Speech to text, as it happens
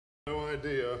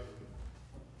idea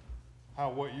how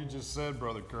what you just said,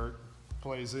 Brother Kurt,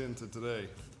 plays into today.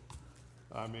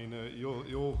 I mean,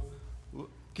 you'll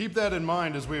keep that in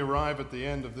mind as we arrive at the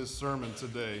end of this sermon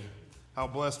today, how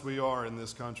blessed we are in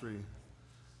this country.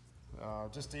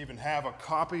 Just to even have a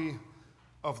copy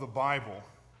of the Bible.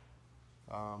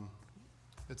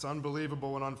 It's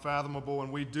unbelievable and unfathomable,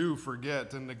 and we do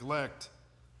forget and neglect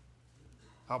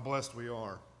how blessed we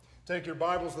are. Take your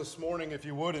Bibles this morning, if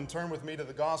you would, and turn with me to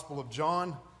the Gospel of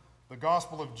John. The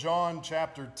Gospel of John,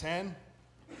 chapter 10.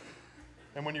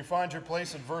 And when you find your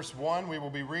place at verse 1, we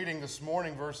will be reading this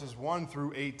morning verses 1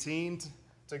 through 18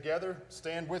 together.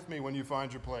 Stand with me when you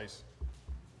find your place.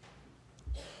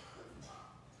 The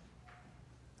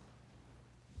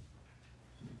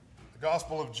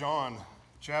Gospel of John,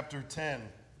 chapter 10,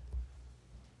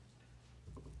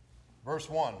 verse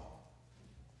 1.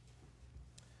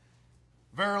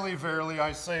 Verily, verily,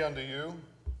 I say unto you,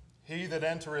 he that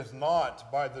entereth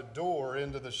not by the door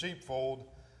into the sheepfold,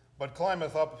 but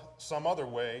climbeth up some other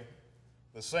way,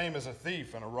 the same is a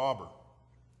thief and a robber.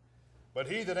 But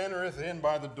he that entereth in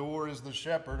by the door is the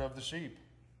shepherd of the sheep.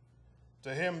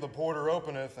 To him the porter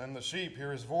openeth, and the sheep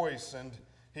hear his voice, and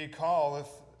he calleth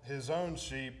his own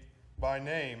sheep by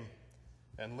name,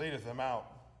 and leadeth them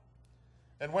out.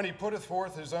 And when he putteth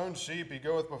forth his own sheep, he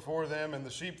goeth before them, and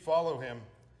the sheep follow him,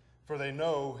 for they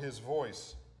know his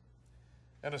voice.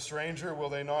 And a stranger will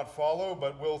they not follow,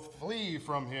 but will flee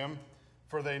from him,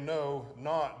 for they know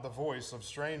not the voice of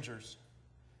strangers.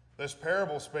 This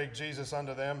parable spake Jesus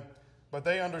unto them, but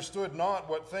they understood not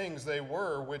what things they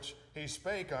were which he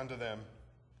spake unto them.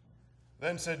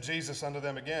 Then said Jesus unto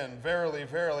them again, Verily,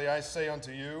 verily, I say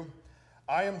unto you,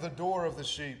 I am the door of the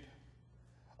sheep.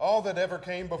 All that ever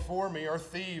came before me are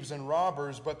thieves and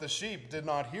robbers, but the sheep did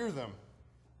not hear them.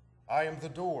 I am the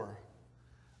door.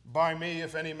 By me,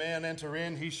 if any man enter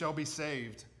in, he shall be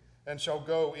saved, and shall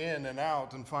go in and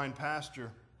out and find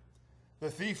pasture.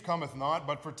 The thief cometh not,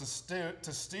 but for to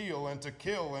steal and to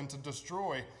kill and to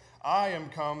destroy. I am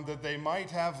come that they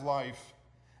might have life,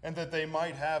 and that they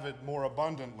might have it more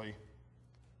abundantly.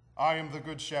 I am the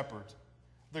good shepherd.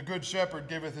 The good shepherd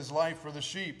giveth his life for the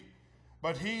sheep.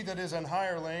 But he that is an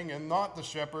hireling, and not the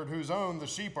shepherd, whose own the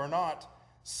sheep are not,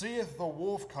 seeth the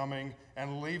wolf coming,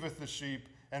 and leaveth the sheep,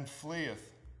 and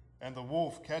fleeth. And the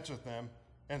wolf catcheth them,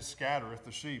 and scattereth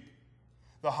the sheep.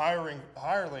 The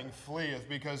hireling fleeth,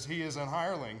 because he is an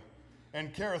hireling,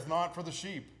 and careth not for the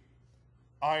sheep.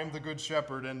 I am the good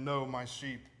shepherd, and know my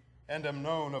sheep, and am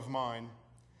known of mine.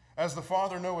 As the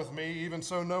Father knoweth me, even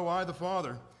so know I the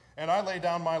Father, and I lay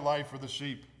down my life for the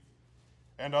sheep.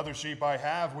 And other sheep I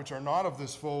have, which are not of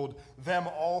this fold, them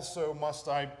also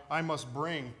I must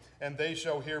bring, and they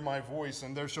shall hear my voice,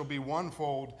 and there shall be one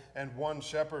fold and one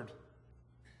shepherd.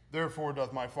 Therefore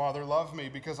doth my Father love me,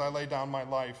 because I lay down my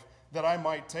life, that I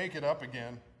might take it up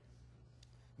again.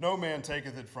 No man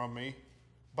taketh it from me,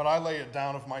 but I lay it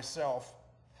down of myself.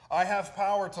 I have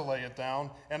power to lay it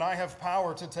down, and I have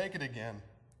power to take it again.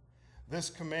 This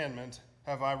commandment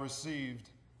have I received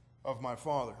of my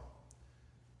Father.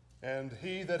 And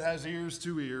he that has ears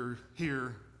to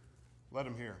hear, let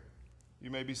him hear. You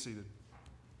may be seated.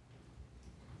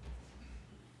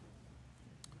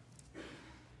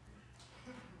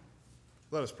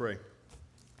 Let us pray.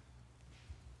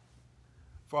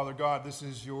 Father God, this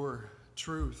is your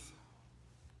truth.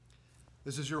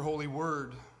 This is your holy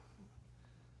word.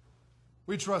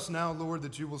 We trust now, Lord,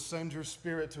 that you will send your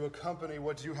Spirit to accompany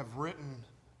what you have written.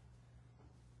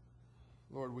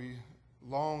 Lord, we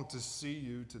long to see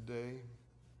you today.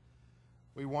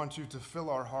 We want you to fill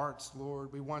our hearts,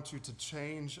 Lord. We want you to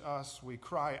change us. We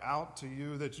cry out to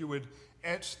you that you would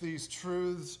etch these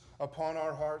truths upon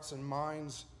our hearts and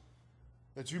minds,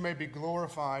 that you may be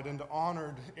glorified and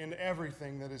honored in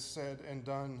everything that is said and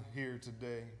done here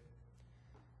today.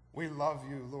 We love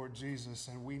you, Lord Jesus,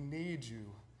 and we need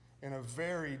you in a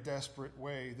very desperate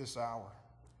way this hour.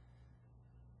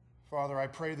 Father, I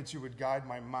pray that you would guide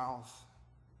my mouth,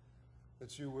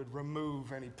 that you would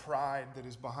remove any pride that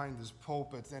is behind this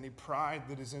pulpit, any pride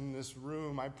that is in this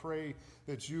room. I pray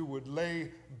that you would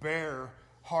lay bare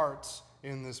hearts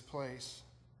in this place,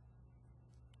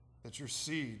 that your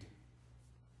seed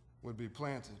would be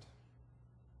planted.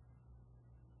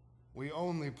 We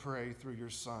only pray through your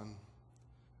Son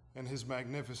in his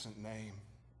magnificent name.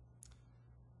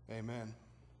 Amen.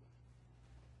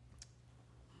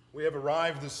 We have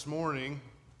arrived this morning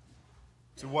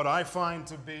to what I find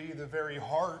to be the very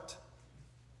heart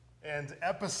and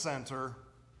epicenter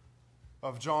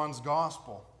of John's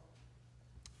gospel.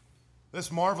 This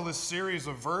marvelous series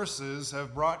of verses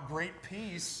have brought great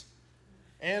peace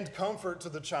and comfort to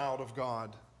the child of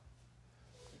God.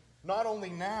 Not only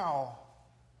now,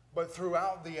 but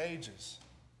throughout the ages.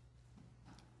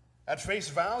 At face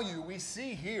value, we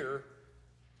see here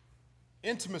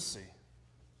intimacy.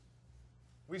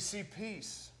 We see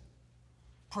peace,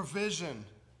 provision.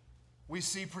 We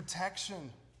see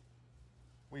protection.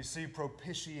 We see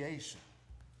propitiation.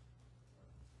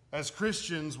 As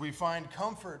Christians, we find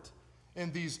comfort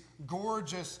in this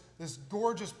gorgeous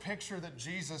picture that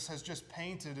Jesus has just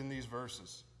painted in these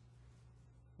verses.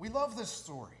 We love this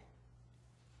story.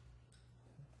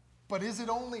 But is it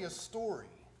only a story?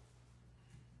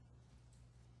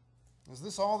 Is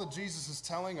this all that Jesus is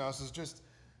telling us is just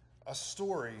a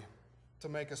story to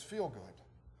make us feel good?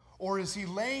 Or is he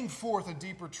laying forth a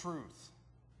deeper truth?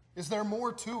 Is there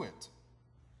more to it?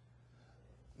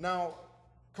 Now,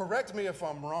 correct me if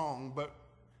I'm wrong, but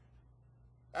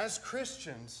as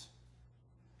Christians,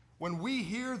 when we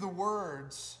hear the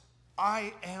words,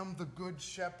 I am the good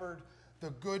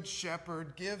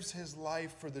shepherd gives his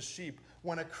life for the sheep.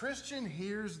 When a Christian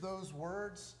hears those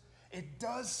words, it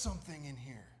does something in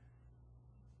here.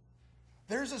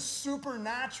 There's a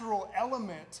supernatural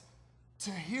element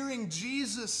to hearing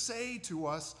Jesus say to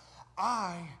us,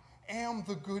 I am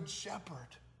the good shepherd.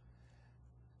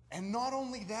 And not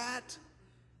only that,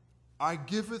 I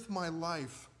giveth my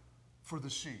life for the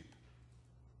sheep.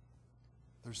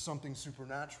 There's something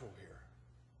supernatural here.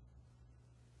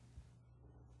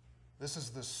 This is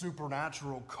the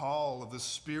supernatural call of the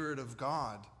Spirit of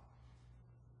God.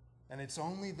 And it's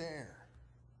only there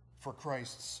for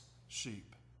Christ's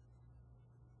sheep.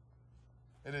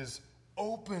 It is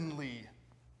openly,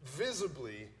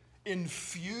 visibly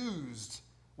infused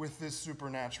with this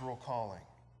supernatural calling.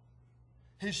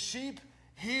 His sheep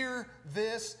hear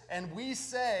this, and we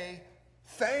say,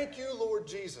 thank you, Lord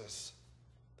Jesus.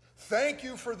 Thank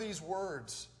you for these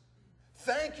words.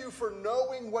 Thank you for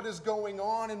knowing what is going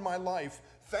on in my life.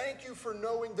 Thank you for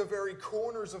knowing the very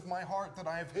corners of my heart that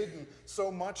I have hidden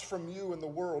so much from you in the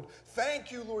world.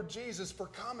 Thank you, Lord Jesus, for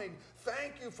coming.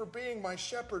 Thank you for being my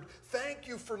shepherd. Thank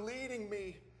you for leading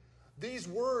me. These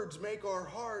words make our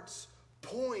hearts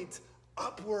point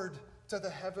upward to the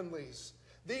heavenlies.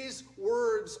 These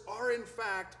words are, in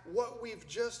fact, what we've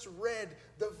just read,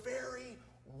 the very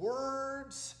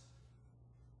words,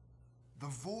 the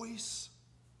voice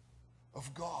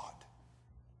of God.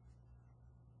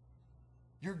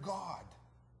 Your God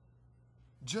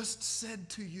just said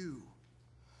to you,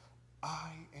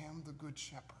 I am the good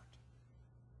shepherd.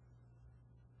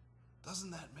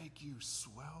 Doesn't that make you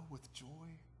swell with joy?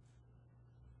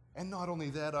 And not only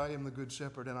that, I am the good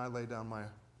shepherd and I lay down my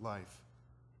life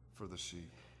for the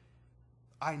sheep.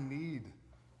 I need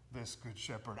this good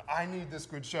shepherd. I need this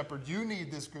good shepherd. You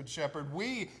need this good shepherd.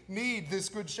 We need this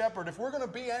good shepherd. If we're going to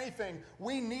be anything,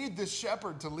 we need this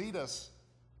shepherd to lead us.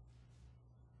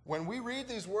 When we read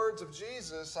these words of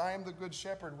Jesus, I am the good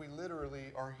shepherd, we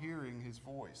literally are hearing his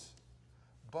voice.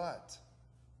 But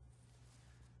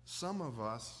some of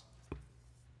us,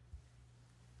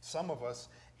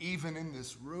 even in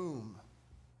this room,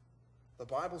 the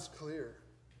Bible's clear.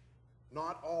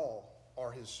 Not all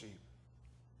are his sheep.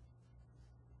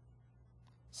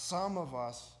 Some of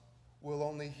us will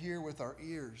only hear with our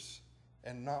ears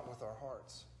and not with our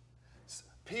hearts.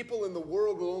 People in the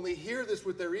world will only hear this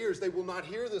with their ears. They will not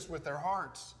hear this with their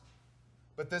hearts.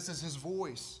 But this is his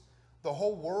voice. The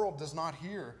whole world does not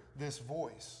hear this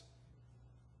voice.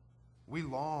 We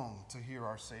long to hear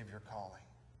our Savior calling,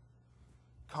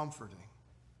 comforting,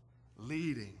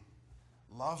 leading,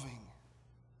 loving.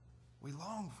 We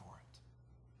long for it.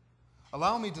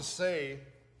 Allow me to say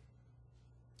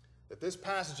that this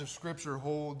passage of Scripture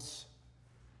holds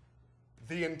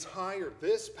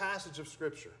this passage of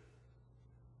Scripture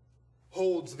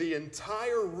holds the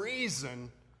entire reason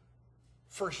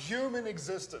for human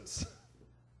existence.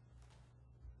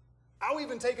 I'll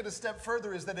even take it a step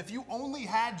further, is that if you only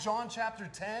had John chapter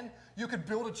 10, you could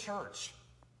build a church.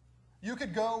 You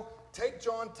could go, take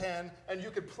John 10, and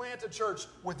you could plant a church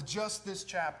with just this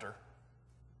chapter.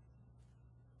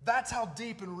 That's how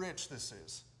deep and rich this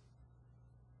is.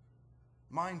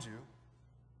 Mind you,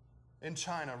 in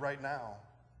China right now,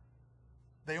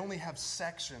 they only have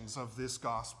sections of this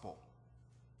gospel.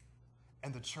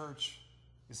 And the church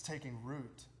is taking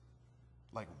root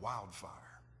like wildfire.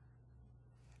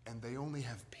 And they only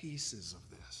have pieces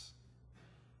of this.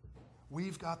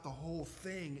 We've got the whole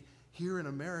thing here in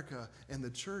America, and the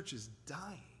church is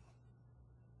dying.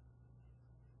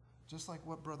 Just like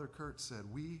what Brother Kurt said,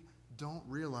 we don't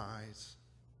realize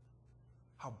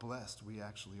how blessed we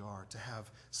actually are to have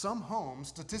some homes.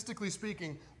 Statistically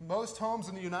speaking, most homes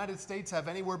in the United States have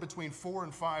anywhere between 4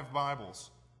 and 5 Bibles.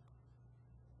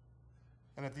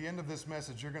 And at the end of this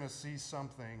message, you're going to see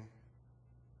something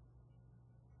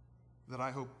that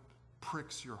I hope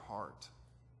pricks your heart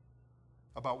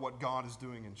about what God is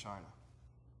doing in China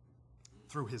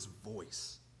through his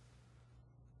voice.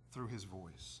 Through his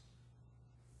voice.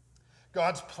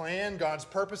 God's plan, God's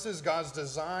purposes, God's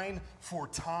design for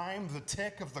time, the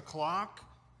tick of the clock,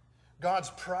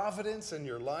 God's providence in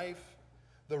your life,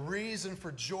 the reason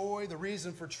for joy, the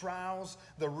reason for trials,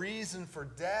 the reason for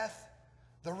death,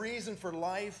 the reason for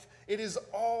life, it is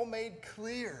all made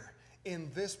clear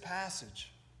in this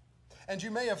passage. And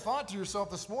you may have thought to yourself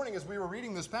this morning as we were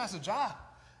reading this passage,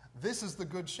 this is the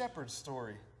Good Shepherd's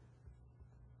story.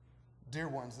 Dear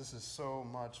ones, this is so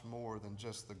much more than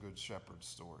just the Good Shepherd's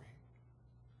story.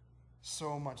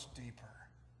 So much deeper.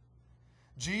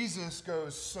 Jesus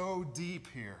goes so deep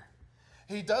here.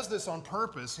 He does this on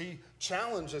purpose. He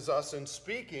challenges us in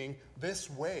speaking this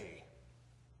way.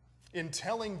 In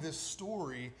telling this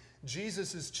story,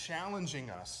 Jesus is challenging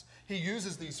us. He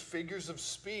uses these figures of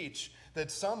speech that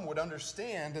some would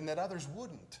understand and that others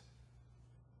wouldn't.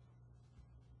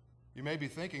 You may be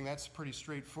thinking, that's pretty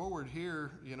straightforward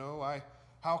here.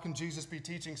 How can Jesus be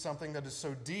teaching something that is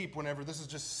so deep whenever this is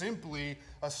just simply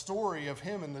a story of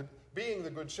him and being the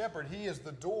Good Shepherd? He is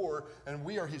the door and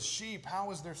we are his sheep.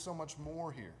 How is there so much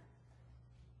more here?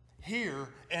 Here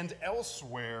and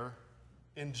elsewhere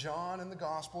in John and the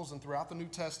Gospels and throughout the New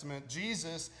Testament,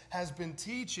 Jesus has been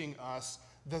teaching us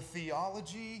the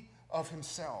theology of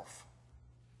himself.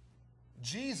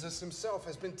 Jesus himself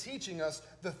has been teaching us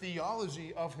the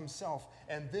theology of himself,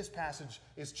 and this passage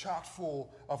is chock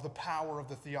full of the power of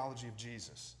the theology of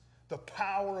Jesus. The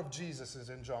power of Jesus is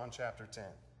in John chapter 10.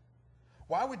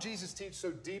 Why would Jesus teach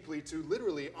so deeply to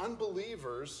literally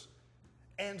unbelievers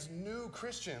and new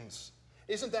Christians?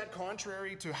 Isn't that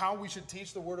contrary to how we should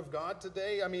teach the Word of God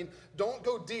today? Don't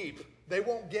go deep. They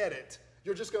won't get it.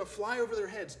 You're just going to fly over their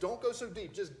heads. Don't go so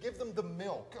deep. Just give them the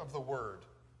milk of the Word.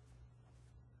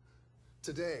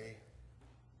 Today,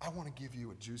 I want to give you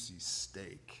a juicy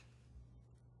steak.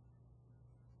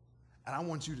 And I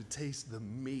want you to taste the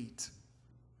meat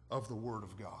of the Word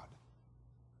of God.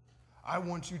 I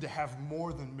want you to have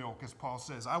more than milk, as Paul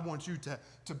says. I want you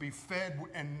to be fed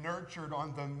and nurtured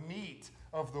on the meat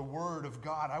of the Word of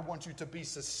God. I want you to be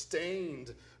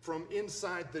sustained from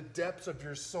inside the depths of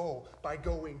your soul by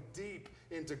going deep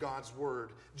into God's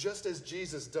Word, just as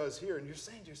Jesus does here. And you're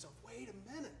saying to yourself, wait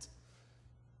a minute.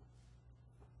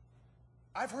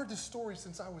 I've heard this story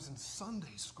since I was in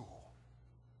Sunday school.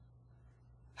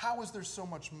 How is there so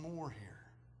much more here?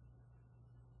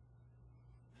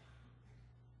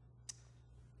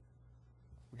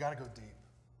 We got to go deep.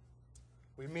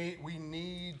 We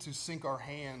need to sink our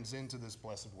hands into this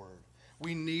blessed word.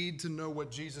 We need to know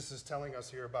what Jesus is telling us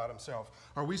here about himself.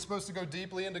 Are we supposed to go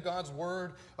deeply into God's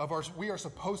word? We are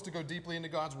supposed to go deeply into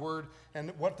God's word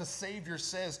and what the Savior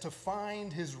says to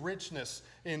find his richness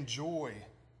in joy,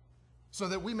 so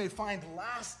that we may find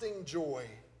lasting joy.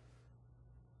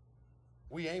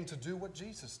 We aim to do what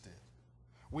Jesus did.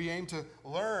 We aim to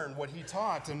learn what he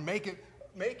taught and make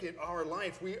it our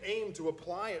life. We aim to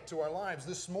apply it to our lives.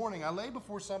 This morning, I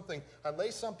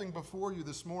lay something before you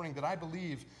this morning that I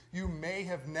believe you may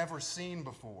have never seen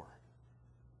before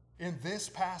in this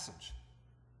passage.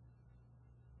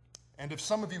 And if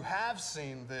some of you have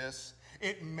seen this,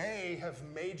 it may have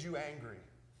made you angry.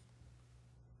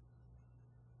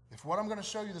 If what I'm going to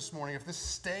show you this morning, if this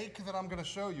steak that I'm going to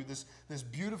show you, this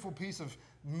beautiful piece of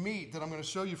meat that I'm going to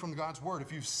show you from God's Word,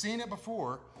 if you've seen it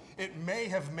before, it may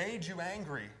have made you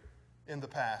angry in the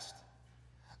past.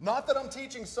 Not that I'm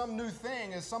teaching some new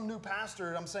thing as some new pastor,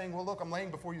 and I'm saying, well, look, I'm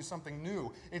laying before you something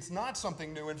new. It's not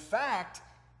something new. In fact,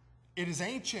 it is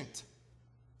ancient.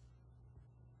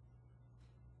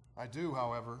 I do,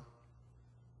 however,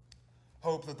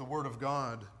 hope that the Word of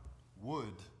God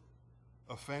would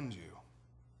offend you,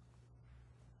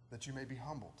 that you may be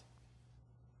humbled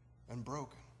and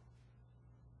broken,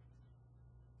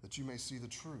 that you may see the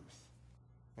truth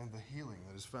and the healing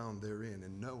that is found therein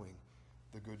in knowing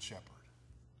the Good Shepherd.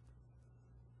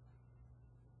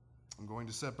 I'm going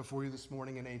to set before you this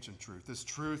morning an ancient truth. This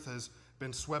truth has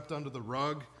been swept under the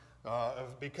rug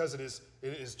because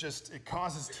it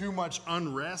causes too much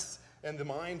unrest in the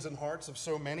minds and hearts of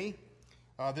so many.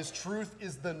 This truth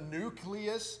is the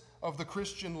nucleus of the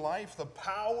Christian life, the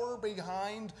power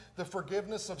behind the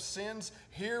forgiveness of sins.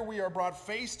 Here we are brought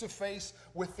face to face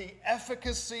with the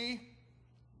efficacy,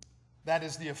 that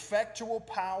is the effectual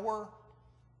power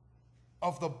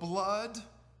of the blood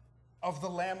of the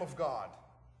Lamb of God.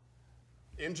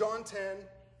 In John 10,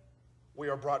 we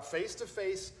are brought face to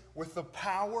face with the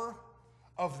power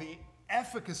of the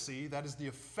efficacy, that is the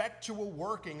effectual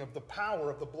working of the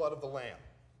power of the blood of the Lamb.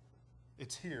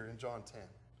 It's here in John 10.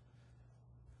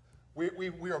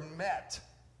 We are met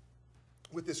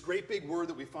with this great big word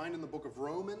that we find in the book of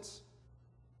Romans.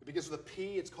 It begins with a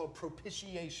P. It's called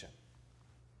propitiation.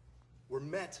 We're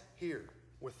met here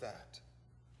with that.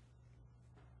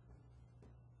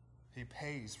 He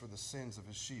pays for the sins of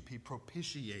his sheep. He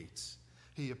propitiates.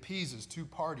 He appeases two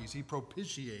parties. He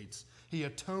propitiates. He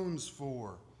atones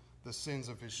for the sins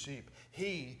of his sheep.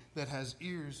 He that has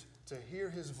ears to hear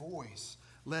his voice,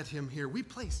 let him hear. We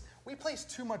place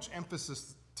too much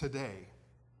emphasis today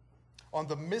on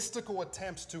the mystical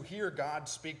attempts to hear God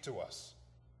speak to us,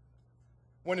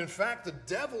 when in fact the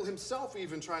devil himself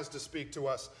even tries to speak to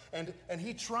us, and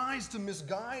he tries to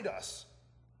misguide us.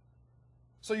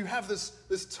 So you have this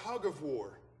tug of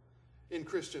war in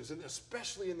Christians, and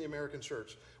especially in the American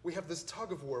church. We have this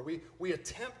tug of war. We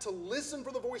attempt to listen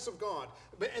for the voice of God,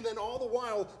 and then all the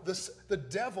while the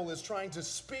devil is trying to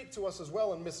speak to us as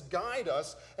well and misguide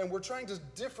us, and we're trying to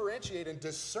differentiate and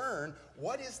discern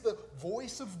what is the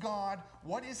voice of God,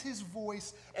 what is his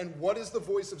voice, and what is the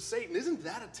voice of Satan. Isn't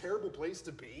that a terrible place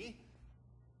to be?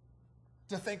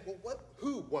 To think, well,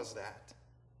 who was that?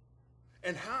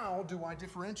 And how do I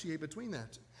differentiate between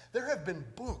that? There have been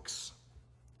books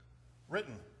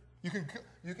written. You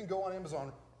can go on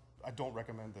Amazon. I don't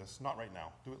recommend this. Not right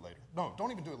now. Do it later. No,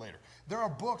 don't even do it later. There are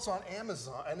books on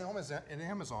Amazon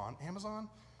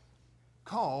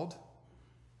called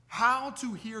How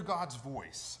to Hear God's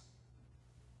Voice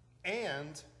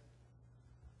and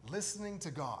Listening to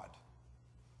God.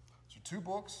 These are two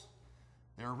books.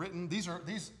 They're written. These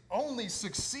only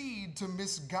succeed to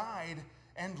misguide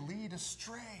and lead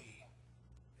astray,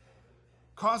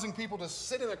 causing people to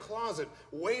sit in a closet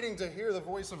waiting to hear the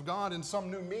voice of God in some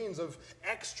new means of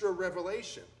extra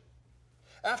revelation.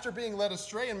 After being led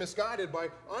astray and misguided by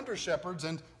under-shepherds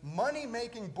and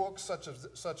money-making books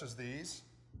such as these,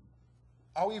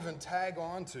 I'll even tag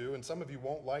on to, and some of you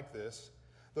won't like this,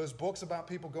 those books about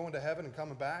people going to heaven and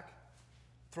coming back,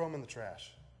 throw them in the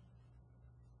trash.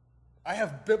 I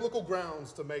have biblical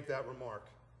grounds to make that remark.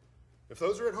 If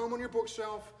those are at home on your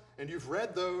bookshelf and you've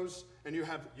read those and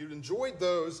you've enjoyed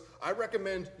those, I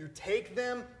recommend you take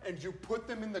them and you put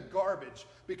them in the garbage,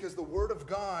 because the Word of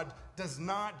God does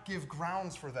not give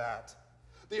grounds for that.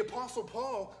 The Apostle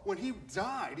Paul, when he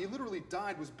died, he literally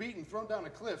died, was beaten, thrown down a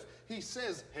cliff. He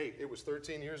says, hey, it was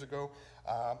 13 years ago.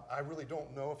 I really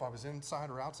don't know if I was inside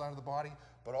or outside of the body,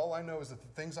 but all I know is that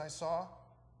the things I saw,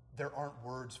 there aren't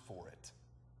words for it.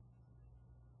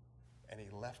 And he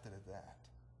left it at that.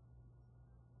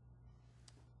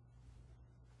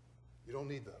 You don't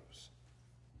need those.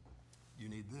 You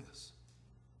need this.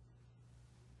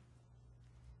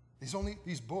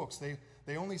 These books,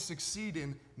 they only succeed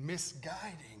in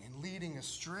misguiding and leading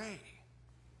astray.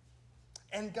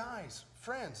 And guys,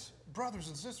 friends, brothers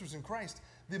and sisters in Christ,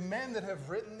 the men that have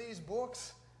written these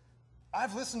books,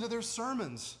 I've listened to their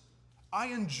sermons. I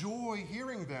enjoy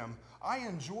hearing them. I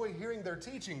enjoy hearing their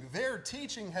teaching. Their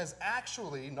teaching has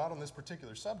actually, not on this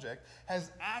particular subject,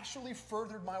 has actually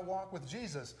furthered my walk with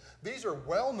Jesus. These are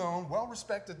well-known,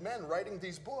 well-respected men writing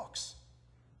these books.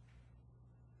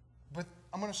 But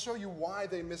I'm going to show you why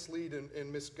they mislead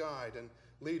and misguide and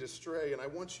lead astray, and I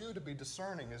want you to be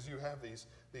discerning as you have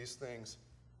these things.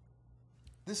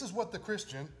 This is what the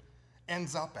Christian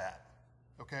ends up at,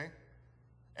 okay?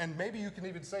 And maybe you can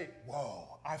even say,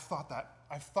 whoa, I've thought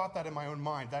that in my own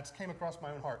mind. That came across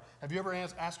my own heart. Have you ever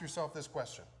asked yourself this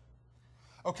question?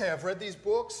 Okay, I've read these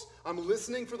books. I'm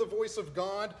listening for the voice of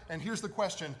God. And here's the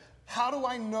question. How do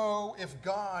I know if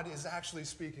God is actually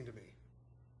speaking to me?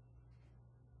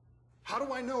 How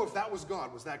do I know if that was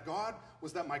God? Was that God?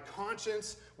 Was that my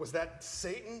conscience? Was that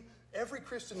Satan? Every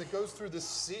Christian that goes through this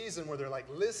season where they're like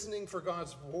listening for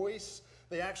God's voice,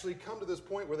 they actually come to this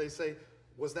point where they say,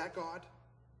 was that God?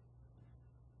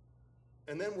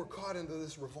 And then we're caught into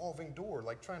this revolving door,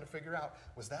 like trying to figure out,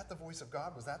 was that the voice of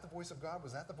God? Was that the voice of God?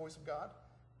 Was that the voice of God?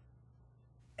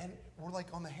 And we're like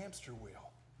on the hamster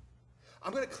wheel.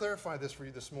 I'm going to clarify this for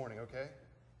you this morning, okay?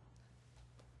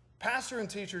 Pastor and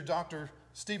teacher Dr.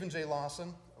 Stephen J.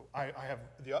 Lawson, I have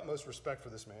the utmost respect for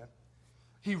this man.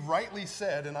 He rightly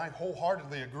said, and I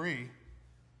wholeheartedly agree,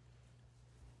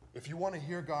 if you want to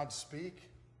hear God speak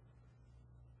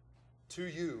to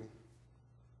you,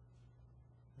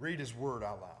 read his word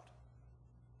out loud.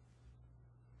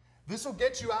 This will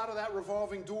get you out of that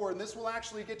revolving door, and this will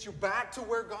actually get you back to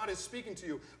where God is speaking to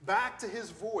you, back to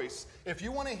his voice. If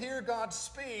you want to hear God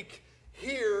speak,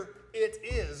 here it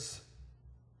is.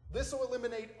 This will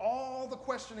eliminate all the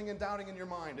questioning and doubting in your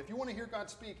mind. If you want to hear God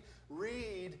speak,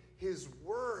 read his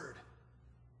word.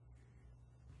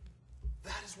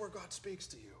 That is where God speaks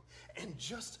to you. And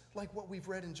just like what we've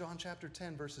read in John chapter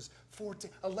 10, verses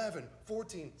 11,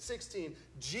 14, 16,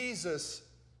 Jesus,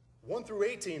 1 through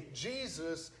 18,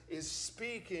 Jesus is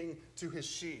speaking to his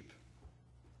sheep.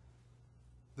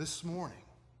 This morning,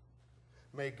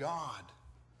 may God,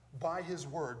 by his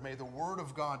word, may the word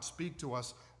of God speak to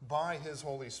us by his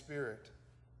Holy Spirit.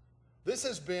 This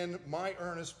has been my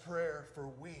earnest prayer for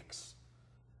weeks,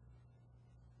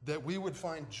 that we would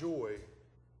find joy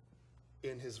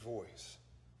in his voice.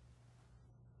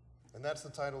 And that's the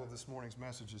title of this morning's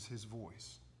message, is His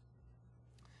Voice.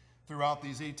 Throughout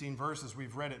these 18 verses,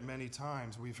 we've read it many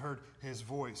times. We've heard his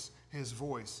voice, his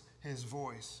voice, his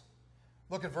voice.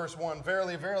 Look at verse 1.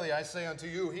 Verily, verily, I say unto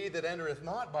you, he that entereth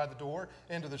not by the door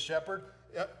into the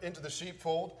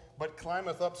sheepfold, but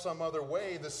climbeth up some other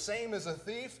way, the same is a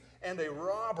thief and a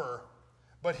robber.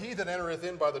 But he that entereth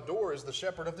in by the door is the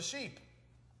shepherd of the sheep.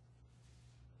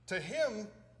 To him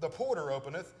the porter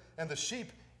openeth, and the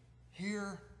sheep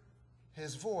hear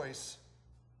his voice.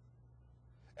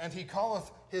 And he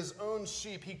calleth his own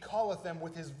sheep, he calleth them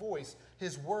with his voice,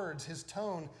 his words, his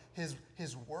tone, his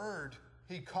word.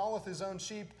 He calleth his own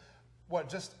sheep, what,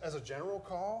 just as a general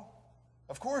call?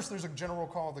 Of course there's a general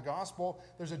call of the gospel.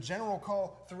 There's a general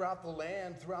call throughout the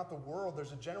land, throughout the world.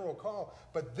 There's a general call.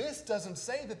 But this doesn't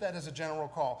say that that is a general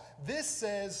call. This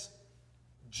says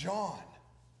John.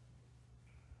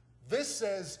 This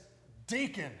says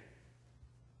Deken,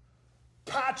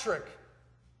 Patrick,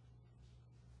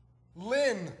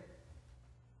 Lynn,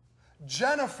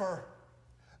 Jennifer.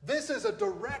 This is a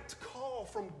direct call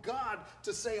from God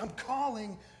to say, I'm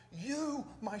calling you,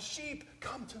 my sheep,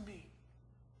 come to me.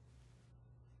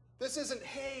 This isn't,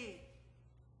 hey,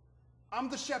 I'm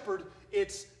the shepherd.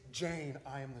 It's, Jane,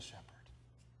 I am the shepherd.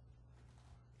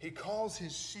 He calls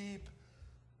his sheep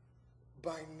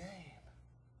by name,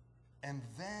 and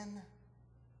then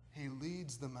he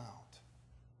leads them out.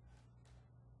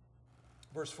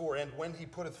 Verse 4, and when he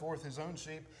putteth forth his own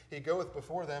sheep, he goeth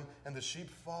before them, and the sheep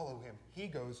follow him. He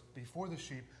goes before the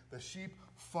sheep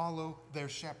follow their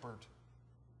shepherd.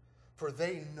 For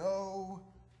they know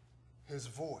his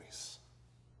voice.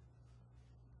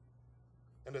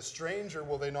 And a stranger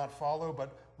will they not follow,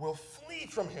 but will flee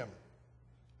from him.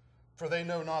 For they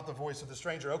know not the voice of the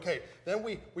stranger. Okay, then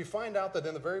we find out that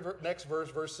in the very next verse,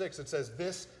 verse 6, it says,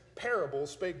 this parable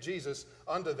spake Jesus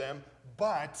unto them,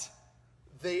 but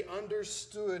they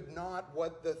understood not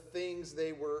what the things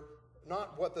they were,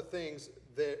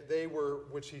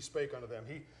 which he spake unto them.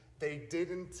 They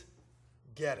didn't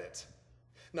get it.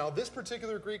 Now, this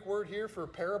particular Greek word here for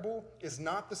parable is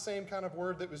not the same kind of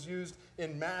word that was used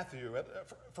in Matthew.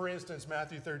 For instance,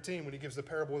 Matthew 13, when he gives the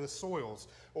parable of the soils,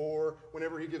 or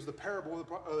whenever he gives the parable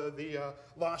of the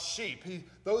lost sheep.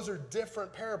 Those are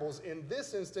different parables. In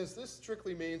this instance, this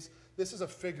strictly means this is a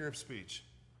figure of speech.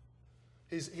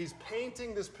 He's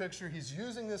painting this picture. He's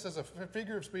using this as a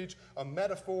figure of speech, a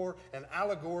metaphor, an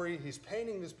allegory. He's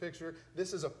painting this picture.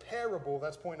 This is a parable.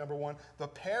 That's point number one. The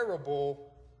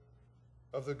parable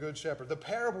of the Good Shepherd. The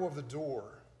parable of the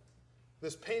door.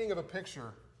 This painting of a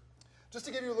picture. Just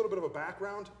to give you a little bit of a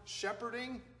background,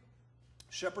 shepherding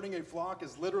a flock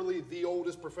is literally the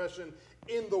oldest profession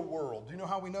in the world. Do you know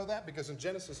how we know that? Because in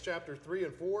Genesis chapter 3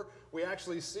 and 4, we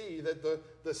actually see that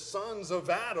the sons of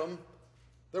Adam,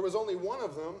 there was only one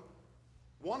of them.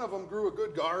 One of them grew a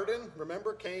good garden.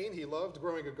 Remember Cain? He loved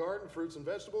growing a garden, fruits and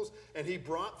vegetables, and he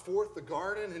brought forth the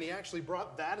garden, and he actually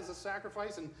brought that as a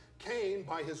sacrifice. And Cain,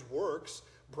 by his works,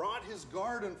 brought his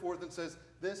garden forth and says,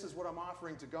 this is what I'm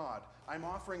offering to God. I'm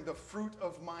offering the fruit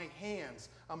of my hands.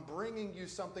 I'm bringing you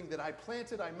something that I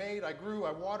planted, I made, I grew,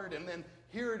 I watered, and then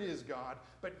here it is, God.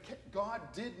 But God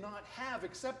did not have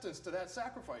acceptance to that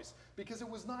sacrifice because it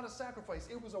was not a sacrifice.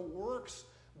 It was a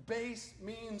works-based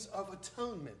means of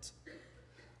atonement.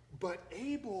 But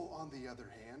Abel, on the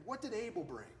other hand, what did Abel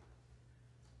bring?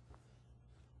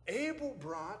 Abel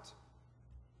brought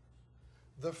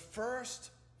the first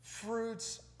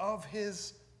fruits of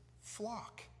his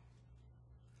flock.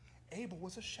 Abel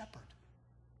was a shepherd.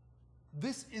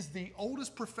 This is the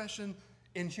oldest profession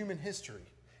in human history.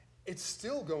 It's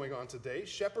still going on today.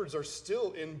 Shepherds are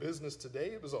still in business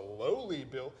today. It was a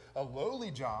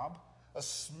lowly job, a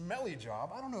smelly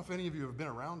job. I don't know if any of you have been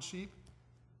around sheep.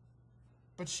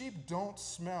 But sheep don't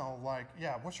smell like,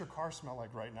 yeah, what's your car smell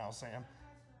like right now, Sam?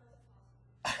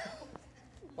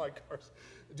 My car.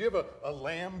 Do you have a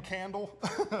lamb candle?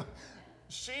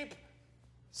 Sheep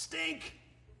stink.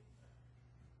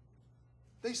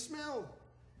 They smell.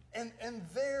 And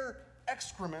their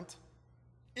excrement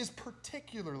is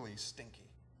particularly stinky.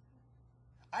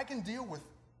 I can deal with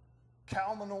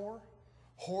cow manure,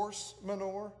 horse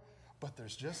manure, but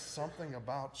there's just something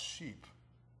about sheep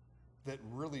that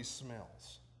really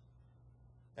smells.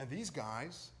 And these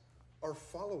guys are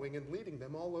following and leading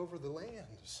them all over the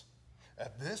lands.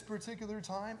 At this particular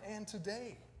time and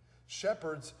today,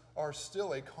 shepherds are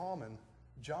still a common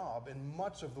job in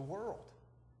much of the world.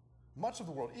 Much of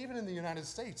the world, even in the United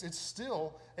States, it's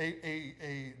still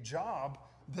a job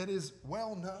that is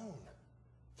well known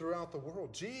throughout the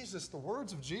world. Jesus, the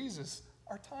words of Jesus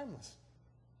are timeless.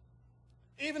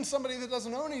 Even somebody that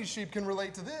doesn't own any sheep can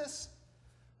relate to this.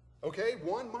 Okay,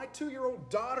 one, my 2-year-old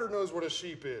daughter knows what a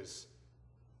sheep is.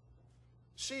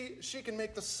 She can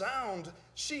make the sound.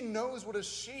 She knows what a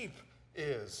sheep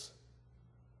is.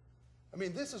 I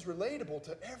mean, this is relatable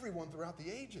to everyone throughout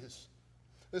the ages.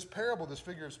 This parable, this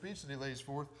figure of speech that he lays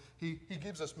forth, he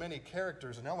gives us many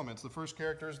characters and elements. The first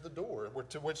character is the door,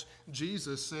 to which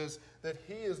Jesus says that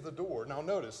he is the door. Now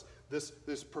notice,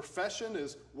 this profession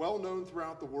is well known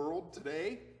throughout the world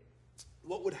today.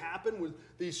 What would happen was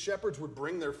these shepherds would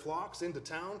bring their flocks into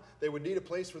town. They would need a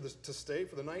place to stay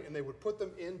for the night, and they would put them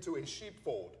into a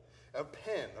sheepfold, a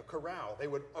pen, a corral.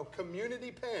 A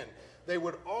community pen. They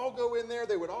would all go in there.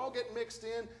 They would all get mixed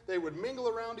in. They would mingle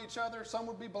around each other. Some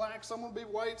would be black, some would be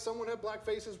white, some would have black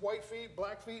faces, white feet,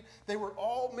 black feet. They were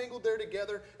all mingled there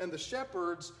together, and the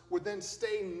shepherds would then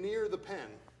stay near the pen.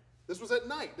 This was at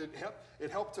night.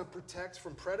 It helped to protect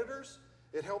from predators.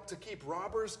 It helped to keep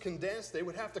robbers condensed. They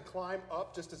would have to climb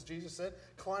up, just as Jesus said,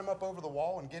 climb up over the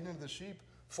wall and get into the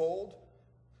sheepfold,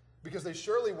 because they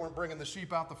surely weren't bringing the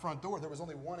sheep out the front door. There was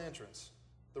only one entrance.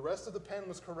 The rest of the pen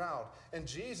was corralled. And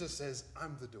Jesus says,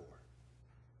 I'm the door.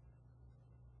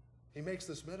 He makes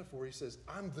this metaphor. He says,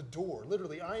 I'm the door.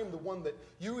 Literally, I am the one that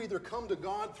you either come to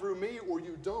God through me or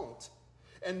you don't.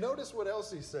 And notice what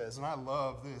else he says, and I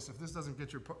love this. If this doesn't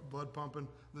get your blood pumping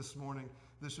this morning,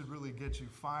 this should really get you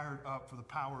fired up for the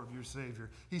power of your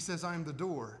Savior. He says, I'm the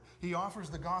door. He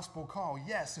offers the gospel call.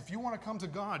 Yes, if you want to come to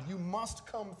God, you must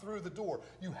come through the door.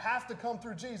 You have to come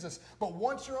through Jesus. But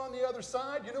once you're on the other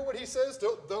side, you know what he says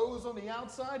to those on the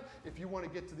outside? If you want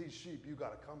to get to these sheep, you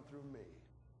got to come through me.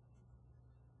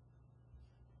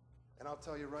 And I'll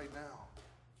tell you right now,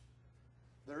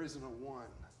 there isn't a one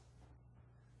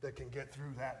that can get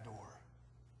through that door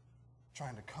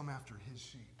trying to come after his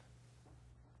sheep.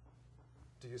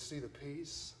 Do you see the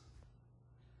peace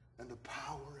and the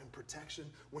power and protection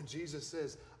when Jesus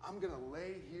says, I'm going to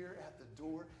lay here at the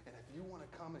door, and if you want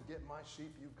to come and get my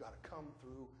sheep, you've got to come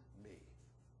through me.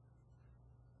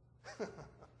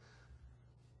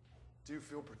 Do you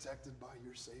feel protected by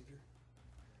your Savior?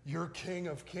 Your King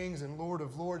of Kings and Lord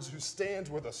of Lords, who stands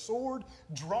with a sword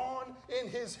drawn in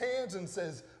his hands and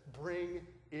says, bring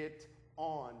it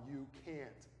on. You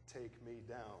can't take me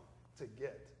down to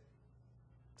get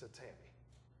to Tammy,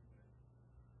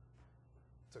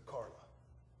 to Carla.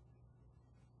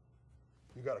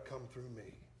 You got to come through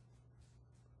me.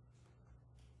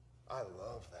 I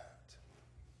love that.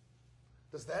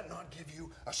 Does that not give you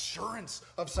assurance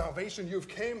of salvation? You've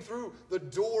came through the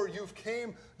door.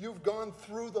 You've gone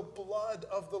through the blood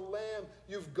of the Lamb.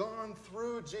 You've gone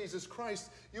through Jesus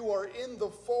Christ. You are in the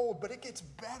fold, but it gets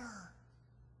better.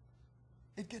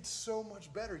 It gets so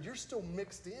much better. You're still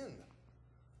mixed in.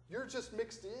 You're just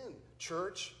mixed in.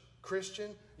 Church,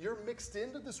 Christian, you're mixed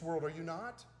into this world, are you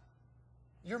not?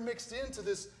 You're mixed into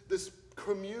this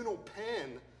communal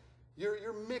pen.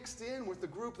 You're mixed in with the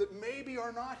group that maybe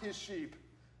are not his sheep.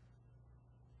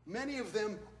 Many of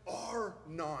them are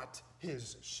not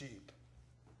his sheep,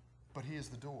 but he is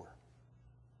the door.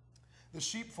 The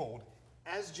sheepfold,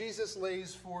 as Jesus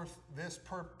lays forth this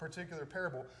particular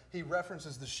parable, he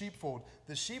references the sheepfold.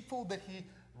 The sheepfold that he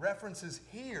references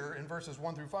here in verses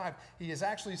 1 through 5, he is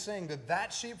actually saying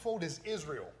that sheepfold is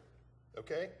Israel,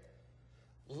 okay?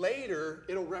 Later,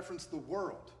 it'll reference the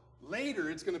world. Later,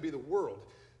 it's going to be the world.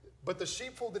 But the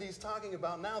sheepfold that he's talking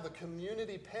about now, the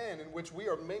community pen in which we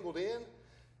are mingled in,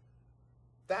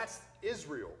 that's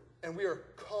Israel. And we are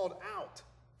called out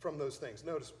from those things.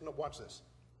 Watch this.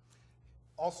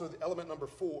 Also, the element number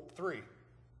 3,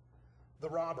 the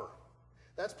robber.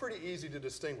 That's pretty easy to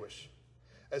distinguish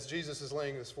as Jesus is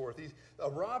laying this forth. A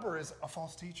robber is a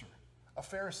false teacher, a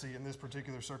Pharisee in this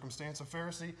particular circumstance. A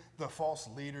Pharisee, the false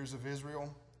leaders of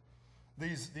Israel.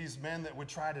 These men that would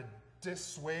try to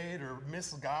dissuade or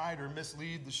misguide or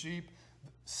mislead the sheep.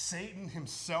 Satan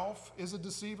himself is a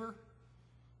deceiver,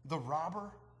 the robber,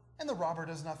 and the robber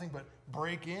does nothing but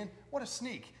break in. What a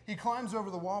sneak. He climbs over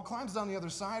the wall, climbs down the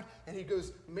other side, and he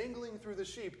goes mingling through the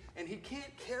sheep, and he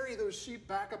can't carry those sheep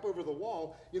back up over the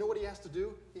wall. You know what he has to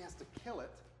do? He has to kill it,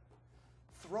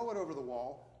 throw it over the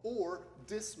wall, or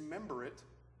dismember it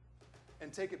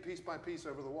and take it piece by piece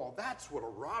over the wall. That's what a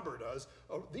robber does.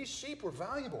 These sheep were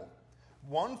valuable.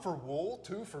 1 for wool,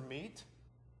 2 for meat.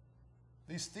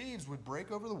 these thieves would break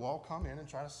over the wall, come in, and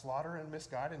try to slaughter and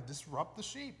misguide and disrupt the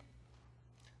sheep.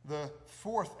 The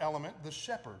fourth element, the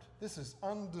shepherd. This is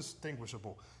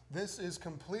undistinguishable. This is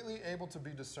completely able to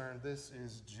be discerned. This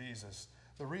is Jesus.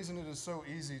 The reason it is so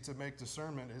easy to make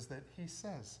discernment is that he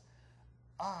says,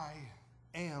 I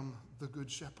am the good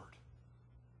shepherd.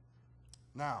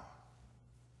 Now,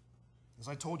 as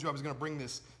I told you I was going to bring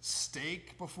this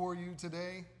steak before you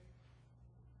today,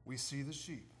 we see the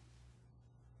sheep.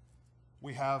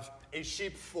 We have a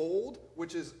sheepfold,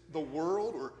 which is the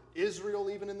world, or Israel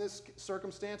even in this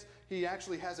circumstance. He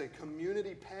actually has a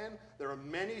community pen. There are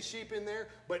many sheep in there,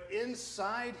 but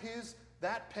inside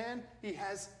that pen, he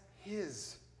has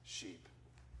his sheep.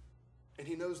 And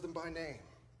he knows them by name.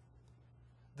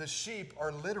 The sheep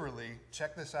are literally,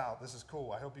 check this out, this is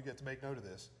cool, I hope you get to make note of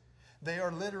this. They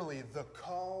are literally the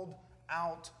called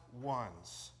out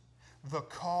ones. The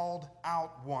called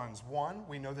out ones. 1,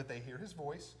 we know that they hear his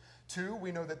voice. 2,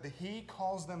 we know that he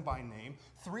calls them by name.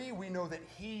 3, we know that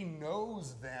he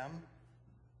knows them.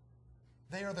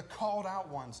 They are the called out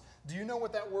ones. Do you know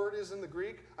what that word is in the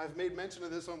Greek? I've made mention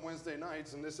of this on Wednesday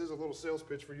nights, and this is a little sales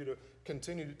pitch for you to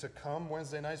continue to come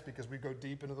Wednesday nights because we go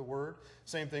deep into the word.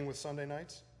 Same thing with Sunday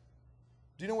nights.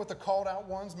 Do you know what the called out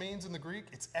ones means in the Greek?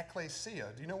 It's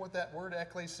ekklesia. Do you know what that word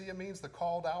ekklesia means, the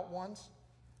called out ones?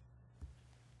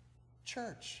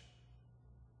 Church.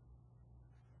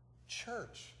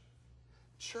 Church.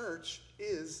 Church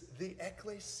is the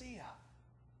ekklesia.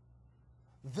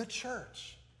 The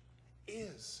church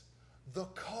is the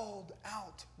called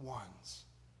out ones.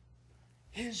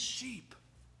 His sheep.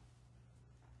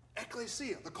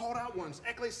 Ekklesia, the called out ones.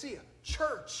 Ekklesia,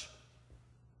 church.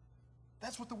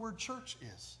 That's what the word church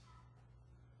is.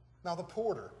 Now the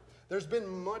porter. There's been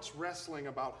much wrestling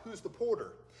about who's the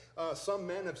porter. Some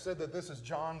men have said that this is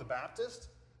John the Baptist,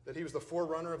 that he was the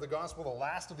forerunner of the gospel, the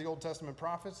last of the Old Testament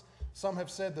prophets. Some have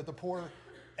said that the porter,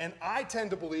 and I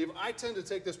tend to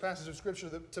take this passage of Scripture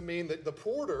to mean that the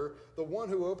porter, the one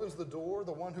who opens the door,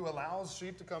 the one who allows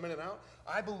sheep to come in and out,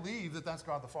 I believe that that's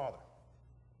God the Father.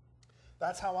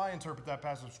 That's how I interpret that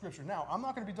passage of Scripture. Now, I'm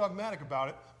not going to be dogmatic about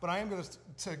it, but I am going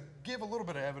to give a little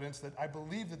bit of evidence that I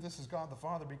believe that this is God the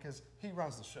Father because he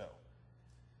runs the show.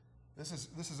 This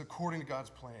is according to God's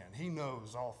plan. He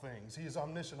knows all things. He is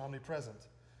omniscient, omnipresent.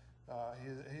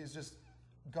 He's just,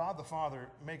 God the Father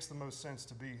makes the most sense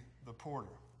to be the porter.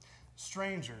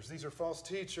 Strangers, these are false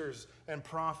teachers and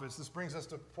prophets. This brings us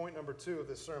to point number 2 of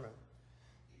this sermon.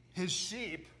 His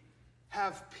sheep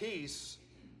have peace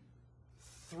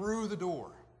through the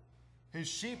door. His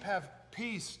sheep have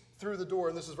peace through the door.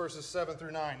 And this is verses 7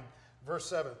 through 9. Verse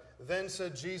 7, then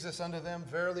said Jesus unto them,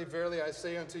 verily, verily, I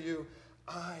say unto you,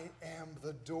 I am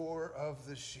the door of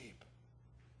the sheep.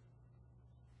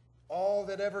 All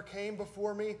that ever came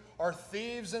before me are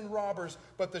thieves and robbers,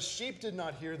 but the sheep did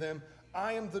not hear them.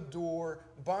 I am the door.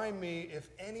 By me, if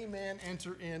any man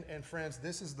enter in. And friends,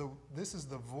 this is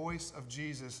the voice of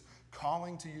Jesus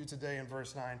calling to you today in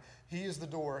verse 9. He is the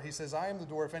door. He says, I am the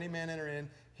door. If any man enter in,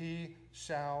 he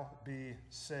shall be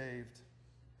saved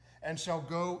and shall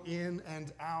go in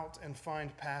and out and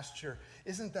find pasture.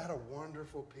 Isn't that a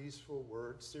wonderful, peaceful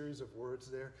series of words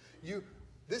there?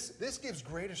 This gives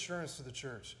great assurance to the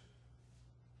church,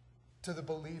 to the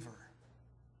believer.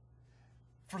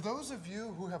 For those of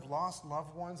you who have lost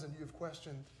loved ones and you've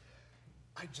questioned,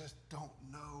 I just don't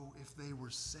know if they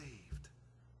were saved.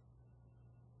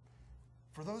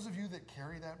 For those of you that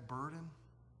carry that burden,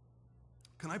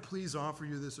 can I please offer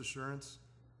you this assurance?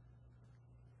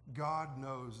 God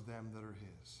knows them that are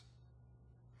his.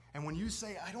 And when you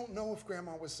say, I don't know if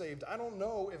grandma was saved, I don't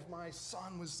know if my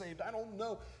son was saved, I don't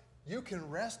know, you can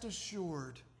rest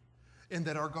assured in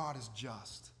that our God is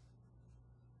just.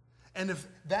 And if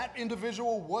that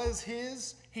individual was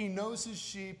his, he knows his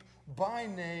sheep by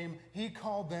name, he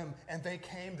called them, and they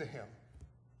came to him.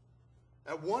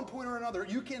 At one point or another,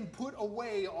 you can put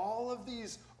away all of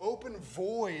these open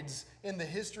voids in the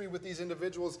history with these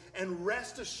individuals and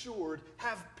rest assured,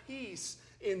 have peace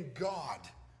in God.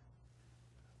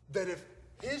 That if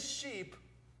his sheep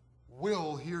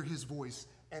will hear his voice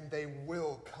and they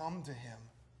will come to him,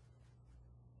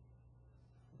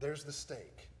 there's the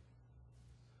steak.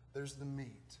 There's the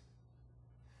meat.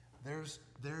 There's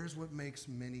what makes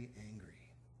many angry.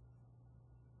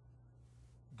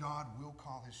 God will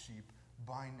call his sheep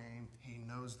by name. He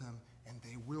knows them, and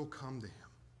they will come to him.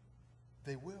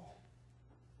 They will.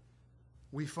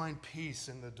 We find peace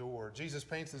in the door. Jesus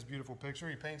paints this beautiful picture.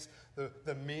 He paints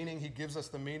the meaning. He gives us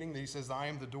the meaning that he says, I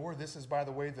am the door. This is, by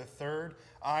the way, the third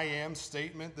I am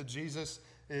statement that Jesus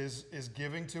is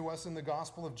giving to us in the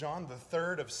Gospel of John, the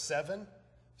third of seven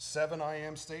I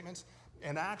am statements.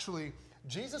 And actually,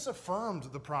 Jesus affirmed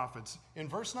the prophets. In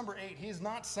verse number 8, he's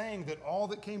not saying that all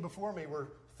that came before me were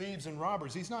thieves and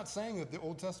robbers. He's not saying that the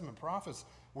Old Testament prophets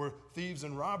were thieves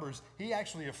and robbers. He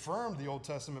actually affirmed the Old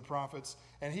Testament prophets,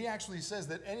 and he actually says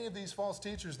that any of these false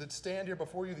teachers that stand here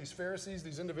before you, these Pharisees,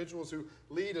 these individuals who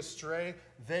lead astray,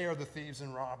 they are the thieves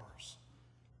and robbers.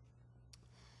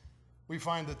 We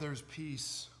find that there's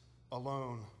peace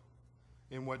alone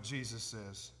in what Jesus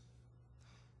says.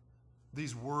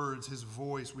 These words, his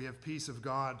voice, we have peace of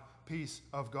God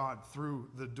through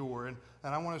the door. And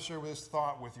I want to share this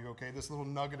thought with you, okay, this little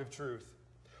nugget of truth.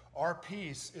 Our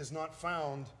peace is not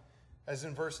found, as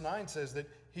in verse 9 says, that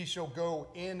he shall go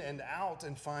in and out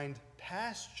and find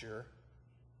pasture.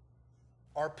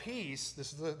 Our peace,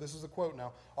 this is a quote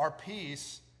now, our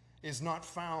peace is not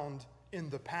found in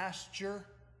the pasture,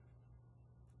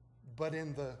 but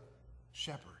in the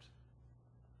shepherd.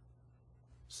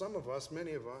 Some of us,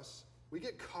 many of us, we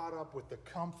get caught up with the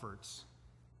comforts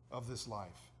of this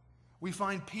life. We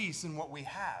find peace in what we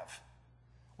have.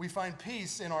 We find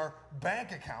peace in our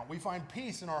bank account. We find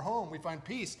peace in our home. We find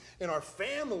peace in our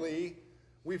family.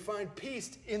 We find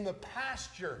peace in the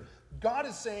pasture. God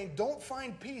is saying, don't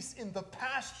find peace in the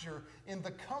pasture, in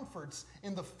the comforts,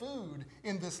 in the food,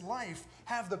 in this life.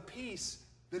 Have the peace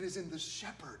that is in the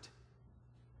shepherd.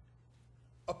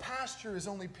 A pasture is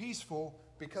only peaceful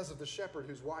because of the shepherd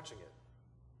who's watching it.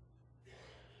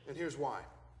 And here's why.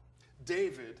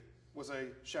 David was a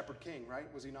shepherd king,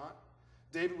 right? Was he not?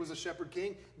 David was a shepherd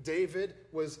king.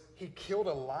 He killed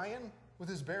a lion with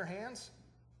his bare hands,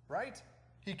 right?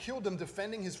 He killed them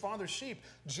defending his father's sheep.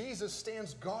 Jesus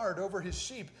stands guard over his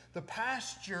sheep. The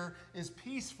pasture is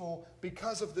peaceful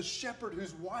because of the shepherd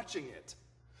who's watching it.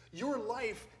 Your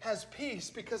life has peace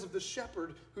because of the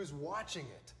shepherd who's watching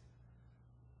it.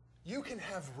 You can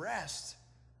have rest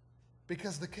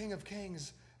because the King of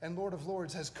Kings and Lord of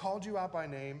Lords has called you out by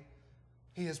name.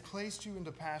 He has placed you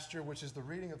into pasture, which is the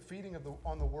feeding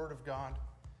on the Word of God.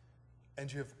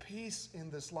 And you have peace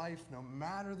in this life, no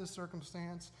matter the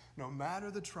circumstance, no matter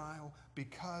the trial,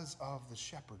 because of the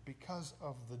shepherd, because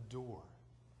of the door.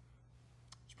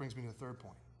 Which brings me to the third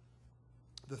point.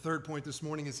 The third point this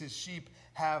morning is his sheep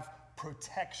have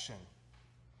protection.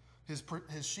 His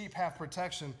sheep have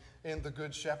protection in the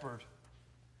good shepherd.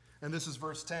 And this is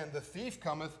verse 10. The thief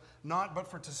cometh not but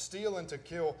for to steal and to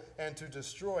kill and to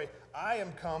destroy. I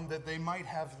am come that they might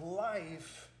have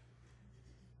life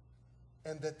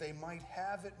and that they might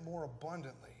have it more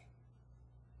abundantly.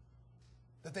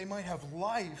 That they might have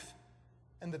life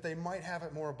and that they might have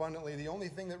it more abundantly. The only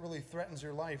thing that really threatens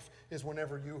your life is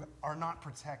whenever you are not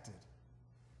protected.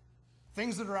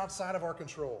 Things that are outside of our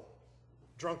control.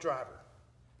 Drunk driver.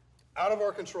 Out of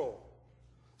our control.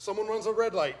 Someone runs a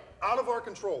red light. Out of our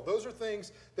control. Those are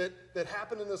things that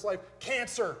happen in this life.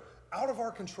 Cancer. Out of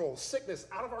our control. Sickness.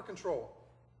 Out of our control.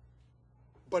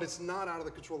 But it's not out of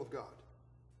the control of God.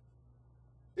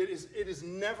 It is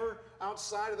never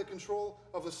outside of the control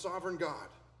of the sovereign God.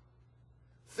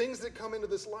 Things that come into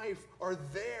this life are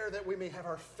there that we may have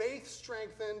our faith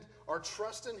strengthened, our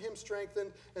trust in him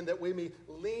strengthened, and that we may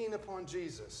lean upon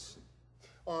Jesus.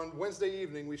 On Wednesday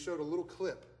evening, we showed a little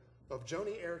clip of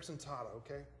Joni Eareckson Tada,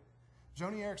 okay?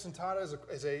 Joni Eareckson Tada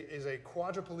is a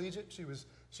quadriplegic.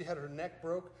 She had her neck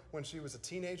broke when she was a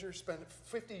teenager, spent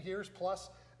 50 years plus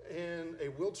in a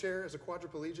wheelchair as a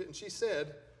quadriplegic, and she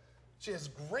said she has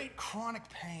great chronic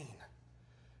pain,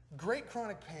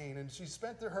 and she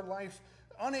spent her life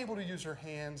unable to use her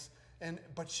hands,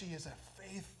 but she is a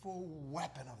faithful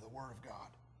weapon of the Word of God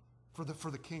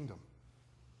for the kingdom.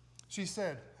 She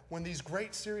said, when these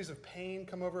great series of pain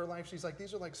come over her life, she's like,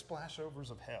 these are like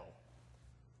splashovers of hell.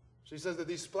 She says that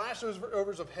these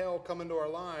splashovers of hell come into our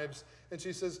lives, and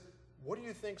she says, what do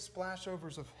you think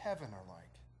splashovers of heaven are like?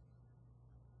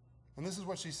 And this is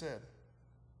what she said.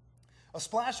 A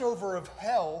splashover of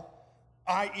hell,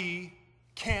 i.e.,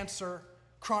 cancer,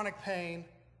 chronic pain,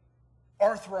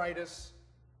 arthritis,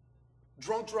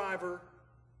 drunk driver,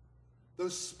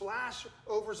 those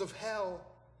splashovers of hell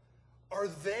are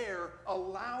there,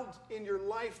 allowed in your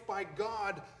life by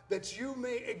God, that you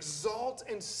may exalt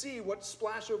and see what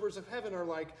splashovers of heaven are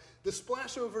like. The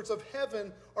splashovers of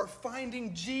heaven are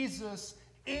finding Jesus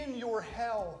in your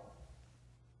hell.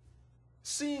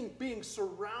 Being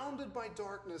surrounded by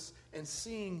darkness and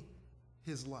seeing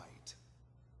his light.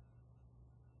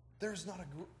 There's not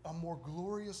a more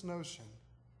glorious notion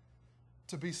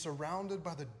to be surrounded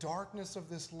by the darkness of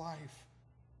this life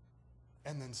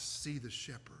and then see the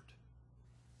shepherd.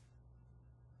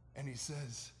 And he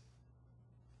says,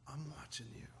 I'm watching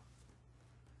you.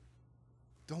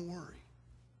 Don't worry.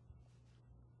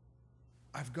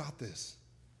 I've got this.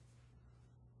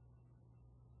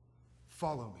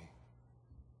 Follow me.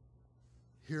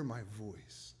 hear my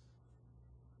voice.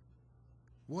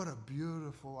 What a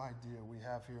beautiful idea we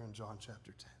have here in John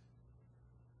chapter 10.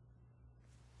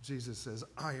 Jesus says,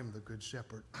 I am the good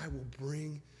shepherd. I will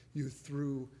bring you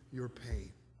through your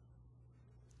pain.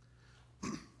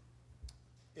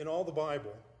 In all the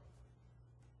Bible,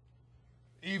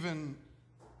 even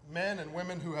men and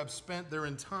women who have spent their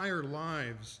entire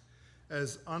lives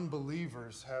as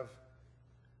unbelievers have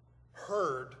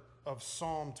heard of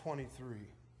Psalm 23.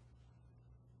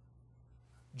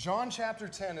 John chapter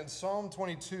 10 and Psalm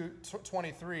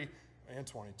 23, and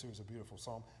 22 is a beautiful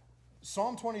psalm.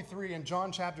 Psalm 23 and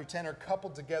John chapter 10 are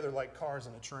coupled together like cars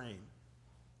in a train.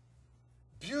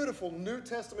 Beautiful New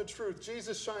Testament truth.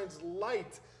 Jesus shines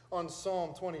light on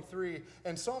Psalm 23.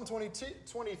 And Psalm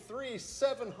 23,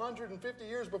 750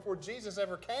 years before Jesus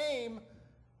ever came,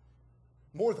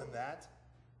 more than that,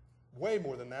 way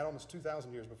more than that, almost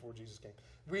 2,000 years before Jesus came.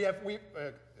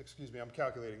 Excuse me, I'm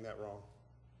calculating that wrong.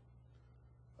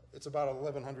 It's about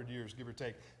 1,100 years, give or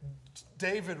take.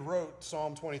 David wrote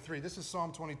Psalm 23. This is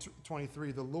Psalm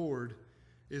 23. The Lord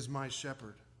is my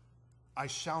shepherd. I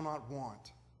shall not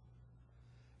want.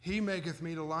 He maketh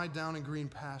me to lie down in green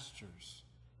pastures.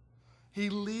 He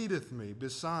leadeth me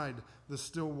beside the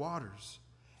still waters.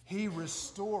 He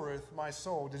restoreth my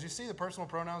soul. Did you see the personal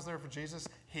pronouns there for Jesus?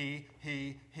 He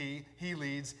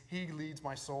leads. He leads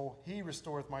my soul. He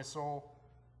restoreth my soul.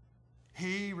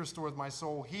 He restoreth my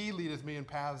soul. He leadeth me in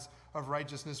paths of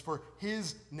righteousness for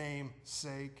his name's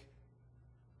sake.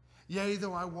 Yea,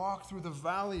 though I walk through the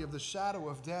valley of the shadow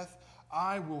of death,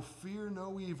 I will fear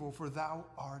no evil, for thou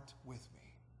art with me.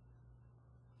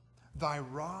 Thy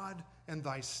rod and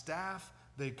thy staff,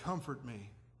 they comfort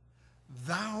me.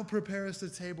 Thou preparest a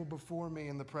table before me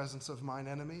in the presence of mine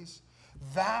enemies.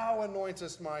 Thou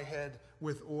anointest my head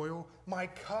with oil. My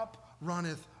cup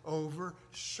runneth over.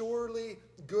 Surely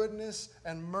goodness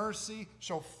and mercy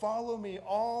shall follow me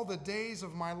all the days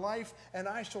of my life, and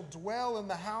I shall dwell in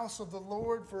the house of the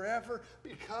Lord forever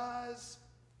because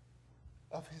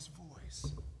of his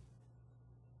voice.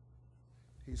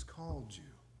 He's called you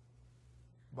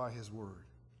by his word.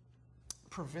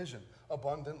 Provision,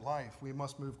 abundant life. We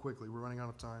must move quickly. We're running out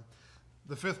of time.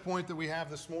 The fifth point that we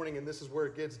have this morning, and this is where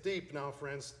it gets deep now,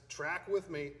 friends. Track with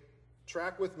me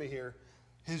here.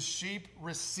 His sheep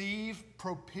receive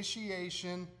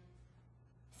propitiation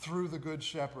through the good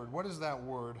shepherd. What is that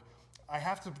word? I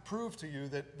have to prove to you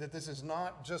that this is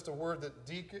not just a word that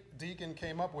Deken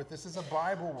came up with. This is a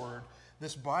Bible word.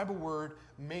 This Bible word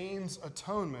means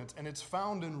atonement, and it's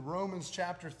found in Romans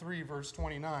chapter 3, verse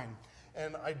 29.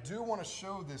 And I do want to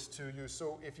show this to you,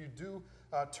 so if you do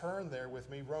turn there with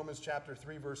me, Romans chapter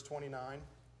 3, verse 29.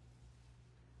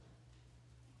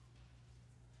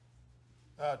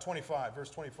 25, verse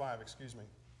 25, excuse me.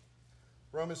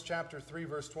 Romans chapter 3,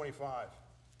 verse 25.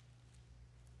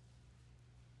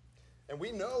 And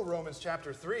we know Romans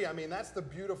chapter 3. I mean, that's the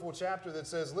beautiful chapter that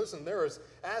says, listen, there is,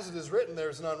 as it is written, there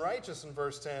is none righteous in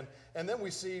verse 10. And then we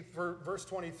see for verse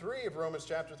 23 of Romans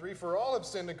chapter 3, for all have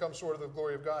sinned and come short of the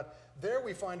glory of God. There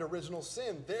we find original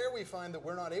sin. There we find that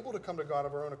we're not able to come to God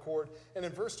of our own accord. And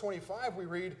in verse 25 we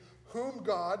read, whom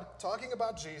God, talking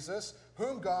about Jesus,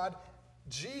 whom God,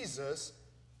 Jesus,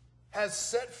 has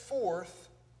set forth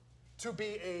to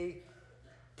be a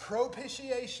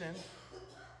propitiation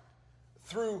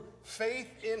through faith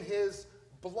in his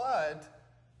blood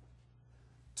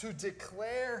to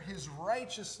declare his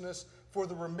righteousness for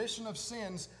the remission of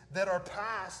sins that are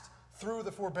passed through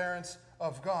the forbearance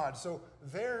of God. So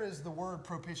there is the word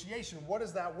propitiation. What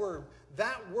is that word?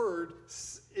 That word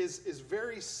is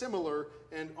very similar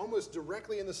and almost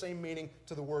directly in the same meaning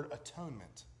to the word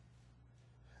atonement.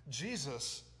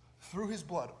 Jesus, through his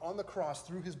blood, on the cross,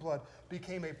 through his blood,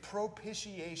 became a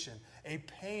propitiation, a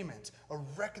payment, a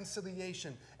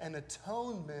reconciliation, an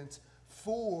atonement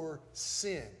for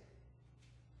sin.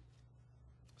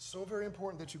 So very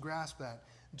important that you grasp that.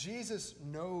 Jesus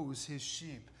knows his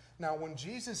sheep. Now, when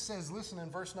Jesus says, listen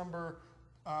in verse number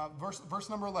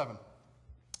 11,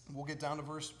 we'll get down to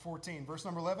verse 14. Verse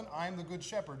number 11, I am the good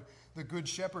shepherd. The good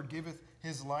shepherd giveth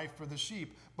his life for the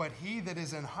sheep. But he that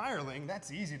is an hireling,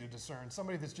 that's easy to discern.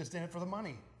 Somebody that's just in it for the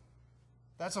money.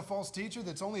 That's a false teacher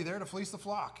that's only there to fleece the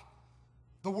flock.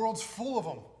 The world's full of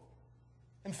them.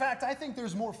 In fact, I think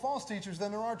there's more false teachers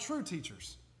than there are true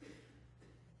teachers.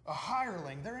 A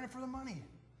hireling, they're in it for the money.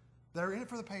 They're in it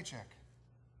for the paycheck.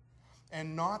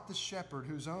 And not the shepherd,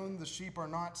 whose own the sheep are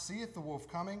not, seeth the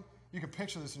wolf coming. You can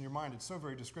picture this in your mind. It's so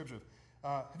very descriptive.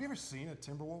 Have you ever seen a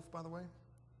timber wolf, by the way?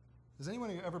 Has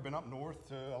anyone ever been up north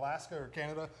to Alaska or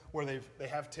Canada where they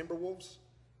have timber wolves?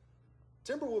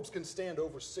 Timber wolves can stand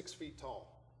over 6 feet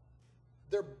tall.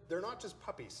 They're not just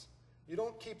puppies. You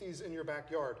don't keep these in your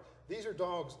backyard. These are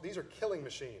dogs, these are killing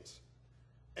machines.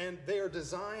 And they are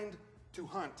designed to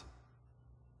hunt.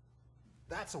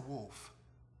 That's a wolf.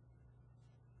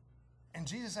 And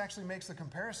Jesus actually makes the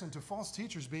comparison to false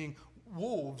teachers being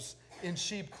wolves in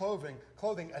sheep clothing,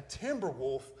 a timber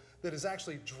wolf that is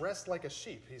actually dressed like a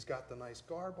sheep. He's got the nice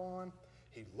garb on.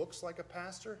 He looks like a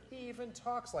pastor. He even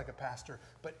talks like a pastor.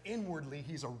 But inwardly,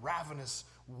 he's a ravenous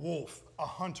wolf, a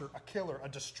hunter, a killer, a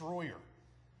destroyer.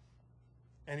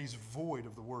 And he's void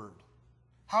of the word.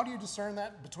 How do you discern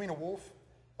that between a wolf,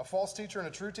 a false teacher, and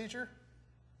a true teacher?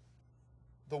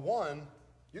 The one,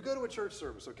 you go to a church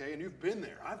service, okay, and you've been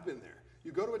there. I've been there.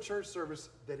 You go to a church service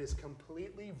that is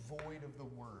completely void of the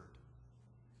word,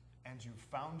 and you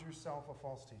found yourself a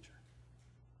false teacher.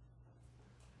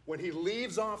 When he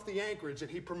leaves off the anchorage and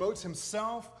he promotes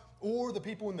himself or the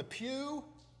people in the pew,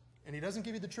 and he doesn't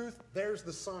give you the truth, there's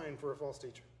the sign for a false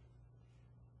teacher.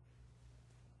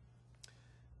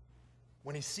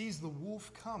 When he sees the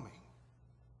wolf coming,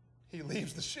 he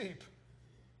leaves the sheep.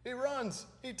 He runs.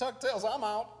 He tuck-tails, I'm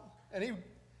out. And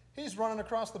he's running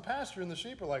across the pasture, and the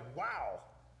sheep are like, wow,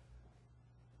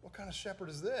 what kind of shepherd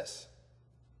is this?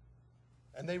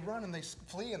 And they run and they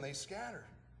flee and they scatter.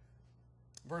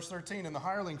 Verse 13, and the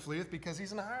hireling fleeth because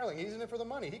he's an hireling. He's in it for the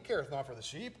money. He careth not for the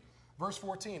sheep. Verse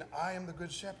 14, I am the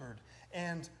good shepherd,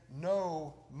 and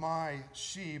know my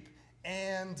sheep,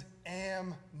 and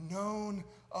am known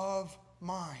of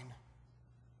mine.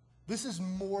 This is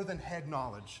more than head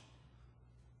knowledge.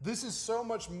 This is so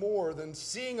much more than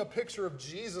seeing a picture of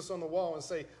Jesus on the wall and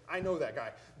say, I know that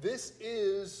guy. This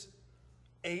is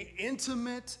an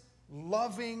intimate,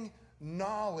 loving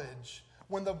knowledge.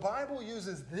 When the Bible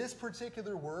uses this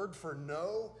particular word for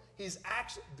know,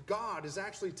 God is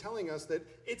actually telling us that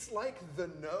it's like the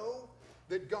know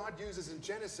that God uses in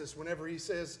Genesis whenever he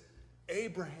says,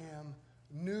 Abraham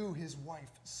knew his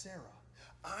wife Sarah.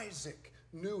 Isaac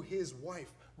knew his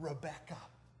wife Rebekah.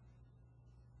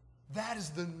 That is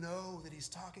the know that he's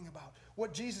talking about.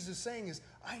 What Jesus is saying is,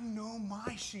 I know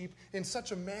my sheep in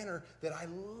such a manner that I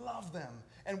love them.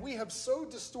 And we have so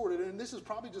distorted, and this has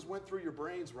probably just went through your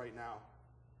brains right now.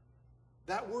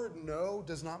 That word know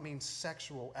does not mean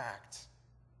sexual act.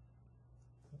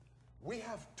 We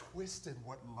have twisted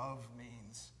what love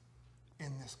means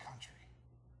in this country,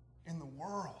 in the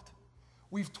world.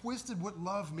 We've twisted what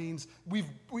love means. We've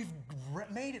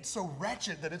made it so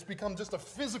wretched that it's become just a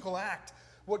physical act.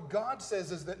 What God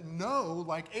says is that know,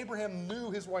 like Abraham knew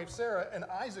his wife Sarah, and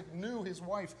Isaac knew his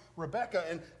wife Rebekah,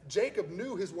 and Jacob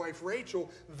knew his wife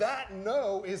Rachel, that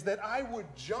know is that I would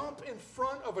jump in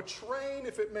front of a train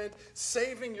if it meant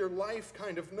saving your life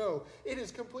kind of know. It is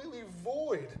completely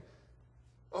void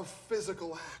of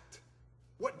physical act.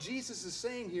 What Jesus is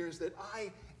saying here is that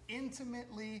I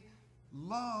intimately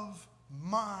love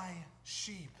my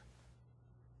sheep.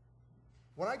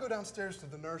 When I go downstairs to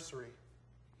the nursery,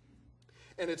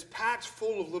 and it's packed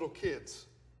full of little kids,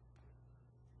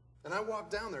 and I walk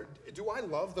down there, do I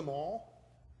love them all?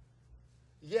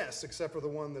 Yes, except for the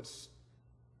one that's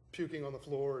puking on the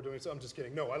floor or doing something. I'm just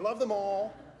kidding. No, I love them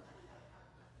all.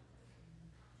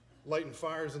 Lighting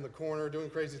fires in the corner, doing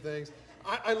crazy things.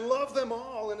 I love them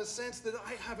all in a sense that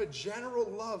I have a general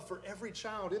love for every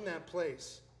child in that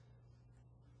place.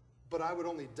 But I would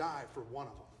only die for one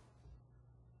of them.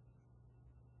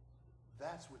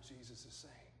 That's what Jesus is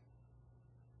saying.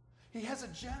 He has a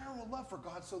general love for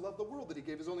God so loved the world that he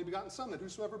gave his only begotten Son, that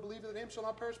whosoever believeth in him shall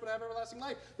not perish but have everlasting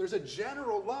life. There's a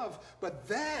general love, but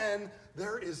then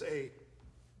there is a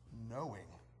knowing.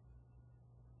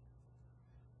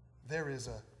 There is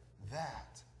a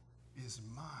that is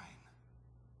mine.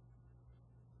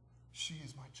 She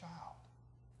is my child.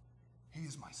 He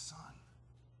is my son.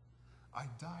 I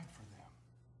died for them.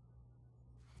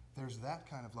 There's that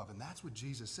kind of love, and that's what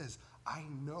Jesus says. I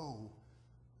know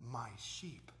my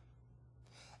sheep.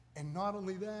 And not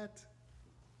only that,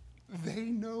 they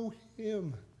know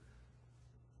him.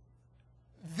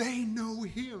 They know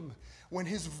him. When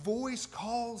his voice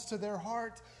calls to their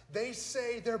heart, they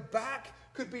say their back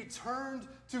could be turned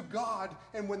to God.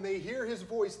 And when they hear his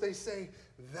voice, they say,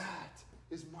 that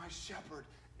is my shepherd.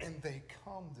 And they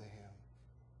come to him.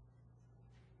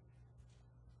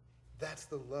 That's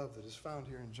the love that is found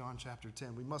here in John chapter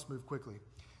 10. We must move quickly.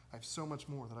 I have so much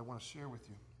more that I want to share with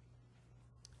you.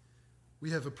 We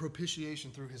have a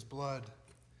propitiation through his blood,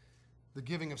 the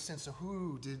giving of sin. So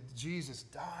who did Jesus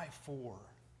die for?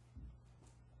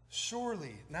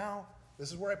 Surely, now,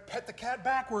 this is where I pet the cat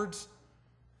backwards.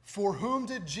 For whom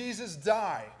did Jesus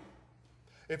die?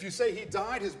 If you say he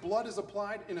died, his blood is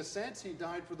applied. In a sense, he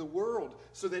died for the world,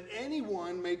 so that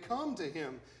anyone may come to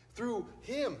him. Through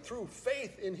him, through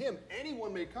faith in him,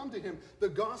 anyone may come to him. The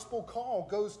gospel call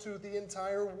goes to the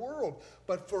entire world.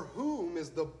 But for whom is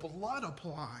the blood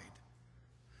applied?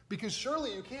 Because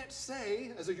surely you can't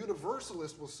say, as a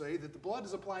universalist will say, that the blood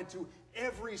is applied to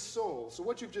every soul. So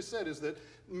what you've just said is that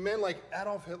men like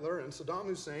Adolf Hitler and Saddam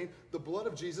Hussein, the blood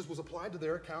of Jesus was applied to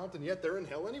their account, and yet they're in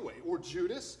hell anyway. Or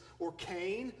Judas, or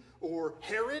Cain, or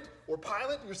Herod, or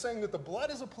Pilate. You're saying that the blood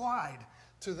is applied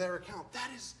to their account.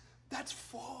 That's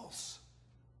false.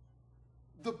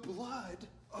 The blood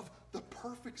of the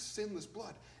perfect sinless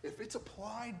blood, if it's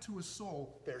applied to a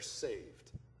soul, they're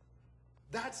saved.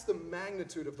 That's the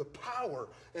magnitude of the power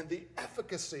and the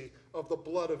efficacy of the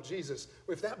blood of Jesus.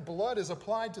 If that blood is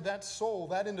applied to that soul,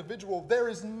 that individual, there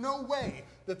is no way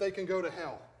that they can go to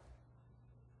hell.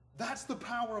 That's the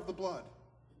power of the blood.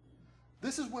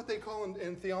 This is what they call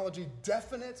in theology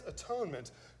definite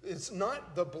atonement.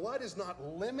 The blood is not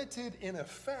limited in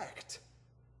effect.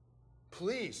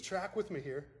 Please track with me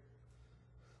here.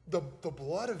 The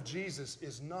blood of Jesus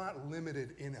is not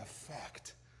limited in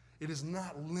effect. It is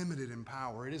not limited in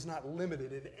power. It is not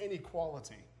limited in any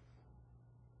quality.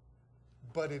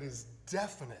 But it is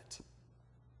definite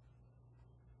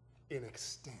in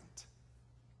extent.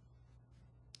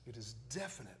 It is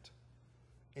definite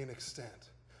in extent.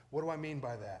 What do I mean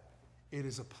by that? It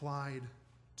is applied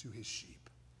to his sheep.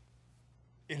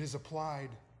 It is applied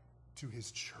to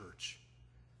his church.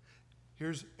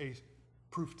 Here's a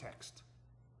proof text,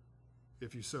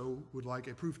 if you so would like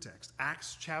a proof text.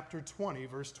 Acts chapter 20,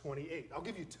 verse 28. I'll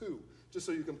give you two, just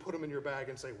so you can put them in your bag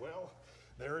and say, well,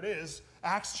 there it is.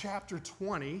 Acts chapter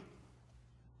 20,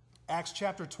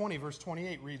 verse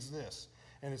 28 reads this,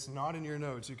 and it's not in your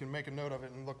notes. You can make a note of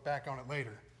it and look back on it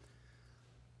later.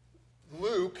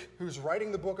 Luke, who's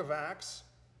writing the book of Acts,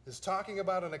 is talking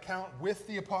about an account with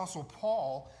the Apostle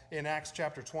Paul in Acts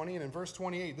chapter 20, and in verse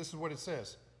 28, this is what it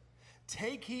says.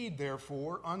 Take heed,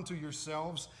 therefore, unto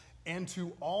yourselves and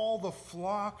to all the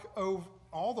flock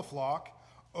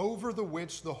over the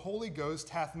which the Holy Ghost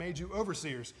hath made you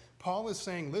overseers. Paul is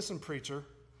saying, listen, preacher,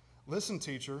 listen,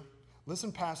 teacher,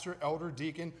 listen, pastor, elder,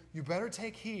 deacon, you better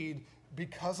take heed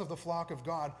because of the flock of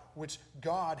God, which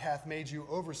God hath made you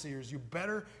overseers. You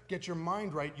better get your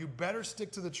mind right. You better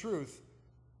stick to the truth.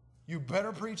 You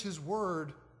better preach his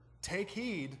word. Take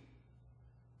heed.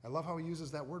 I love how he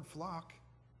uses that word flock.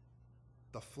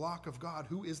 The flock of God.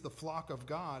 Who is the flock of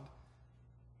God?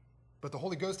 But the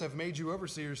Holy Ghost have made you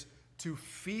overseers to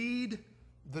feed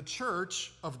the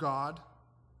church of God,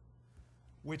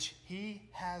 which he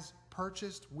has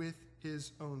purchased with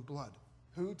his own blood.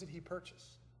 Who did he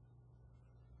purchase?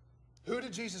 Who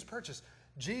did Jesus purchase?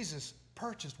 Jesus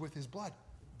purchased with his blood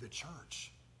the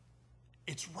church.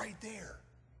 It's right there.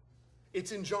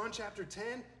 It's in John chapter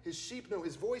 10. His sheep know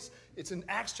his voice. It's in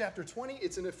Acts chapter 20.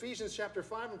 It's in Ephesians chapter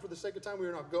 5. And for the sake of time, we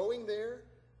are not going there.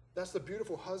 That's the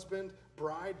beautiful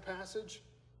husband-bride passage.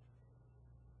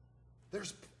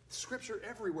 There's scripture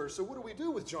everywhere. So what do we do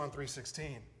with John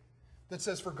 3:16? That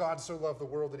says, for God so loved the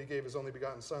world that he gave his only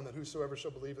begotten Son, that whosoever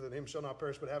shall believe in him shall not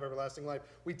perish but have everlasting life.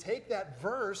 We take that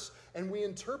verse and we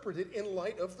interpret it in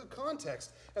light of the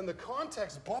context. And the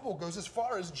context bubble goes as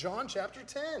far as John chapter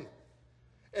 10.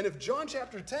 And if John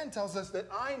chapter 10 tells us that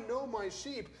I know my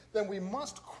sheep, then we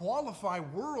must qualify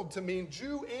world to mean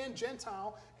Jew and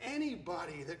Gentile,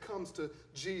 anybody that comes to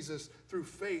Jesus through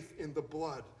faith in the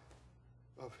blood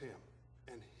of him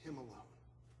and him alone.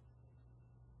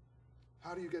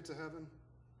 How do you get to heaven?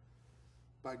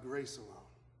 By grace alone,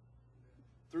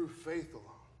 through faith alone,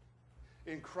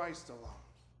 in Christ alone,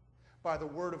 by the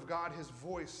word of God, his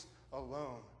voice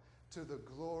alone, to the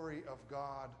glory of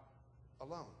God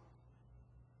alone.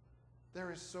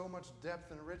 There is so much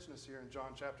depth and richness here in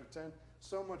John chapter 10,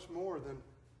 so much more than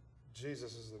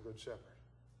Jesus is the good shepherd.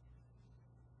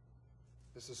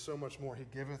 This is so much more. He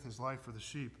giveth his life for the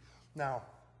sheep. Now,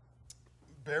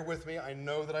 bear with me. I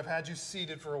know that I've had you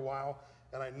seated for a while,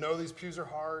 and I know these pews are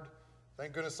hard.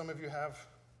 Thank goodness some of you have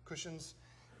cushions.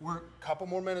 We're a couple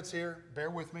more minutes here. Bear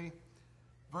with me.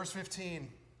 Verse 15.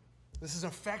 This is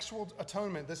effectual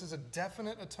atonement. This is a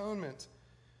definite atonement.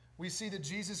 We see that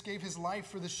Jesus gave his life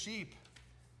for the sheep.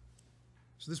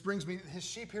 So this brings me, his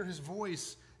sheep hear his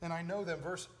voice, and I know them.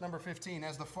 Verse number 15,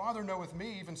 as the Father knoweth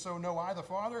me, even so know I the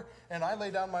Father, and I lay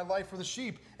down my life for the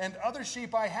sheep. And other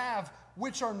sheep I have,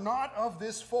 which are not of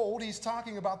this fold. He's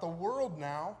talking about the world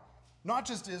now, not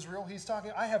just Israel. He's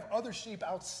talking, I have other sheep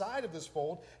outside of this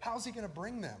fold. How's he going to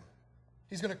bring them?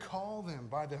 He's going to call them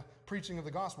by the preaching of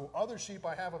the gospel. Other sheep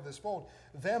I have of this fold,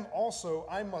 them also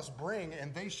I must bring,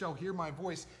 and they shall hear my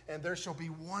voice, and there shall be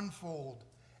one fold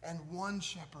and one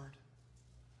shepherd.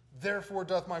 Therefore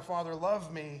doth my Father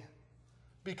love me,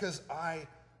 because I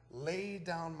lay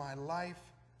down my life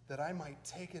that I might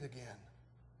take it again.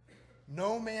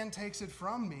 No man takes it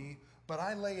from me, but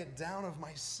I lay it down of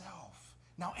myself.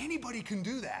 Now, anybody can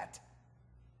do that.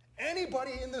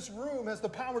 Anybody in this room has the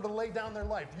power to lay down their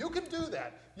life. You can do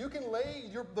that. You can lay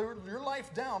your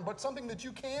life down, but something that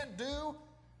you can't do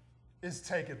is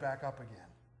take it back up again.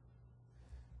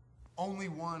 Only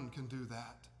one can do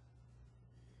that.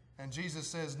 And Jesus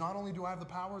says, not only do I have the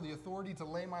power, the authority to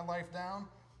lay my life down,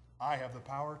 I have the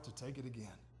power to take it again,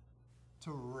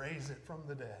 to raise it from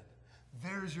the dead.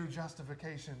 There's your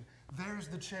justification. There's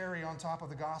the cherry on top of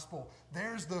the gospel.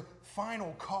 There's the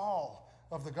final call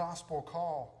of the gospel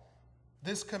call.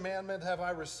 This commandment have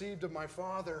I received of my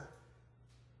Father.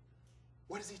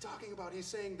 What is he talking about? He's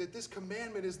saying that this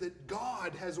commandment is that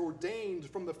God has ordained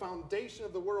from the foundation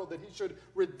of the world that he should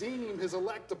redeem his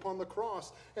elect upon the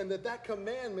cross, and that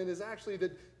commandment is actually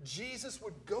that Jesus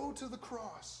would go to the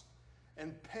cross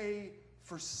and pay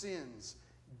for sins,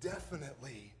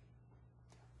 definitely.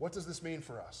 What does this mean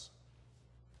for us?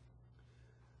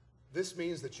 This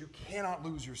means that you cannot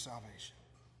lose your salvation.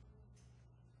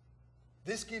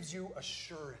 This gives you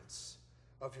assurance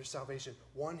of your salvation.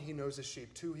 1, he knows his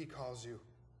sheep. 2, he calls you.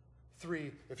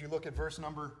 3, if you look at verse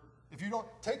number, if you don't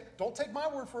take my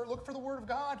word for it, look for the word of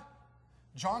God.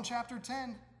 John chapter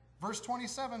 10, verse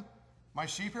 27, my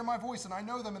sheep hear my voice, and I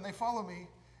know them, and they follow me,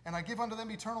 and I give unto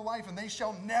them eternal life, and they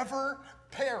shall never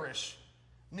perish,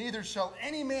 neither shall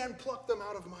any man pluck them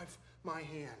out of my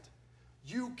hand.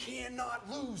 You cannot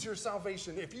lose your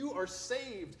salvation. If you are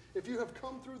saved, if you have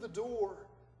come through the door,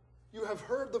 you have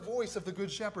heard the voice of the Good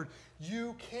Shepherd,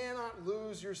 you cannot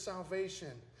lose your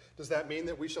salvation. Does that mean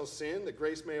that we shall sin, that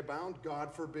grace may abound?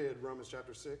 God forbid, Romans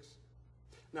chapter 6.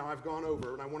 Now, I've gone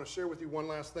over, and I want to share with you one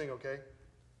last thing, okay?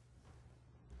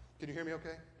 Can you hear me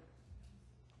okay?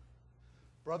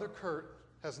 Brother Kurt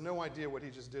has no idea what he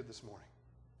just did this morning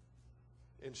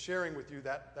in sharing with you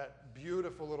that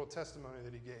beautiful little testimony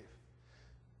that he gave.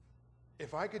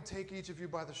 If I could take each of you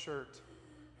by the shirt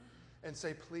and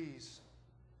say, please,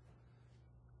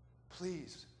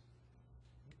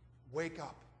 wake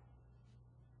up.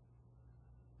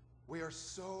 We are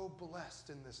so blessed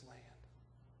in this land.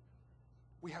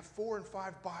 We have 4 and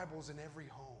 5 Bibles in every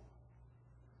home.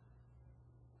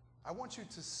 I want you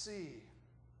to see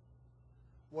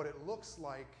what it looks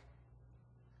like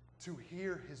to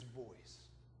hear his voice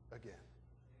again.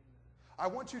 I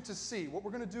want you to see, what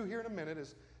we're going to do here in a minute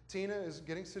is Tina is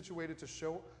getting situated to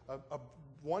show a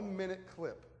 1-minute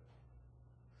clip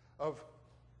of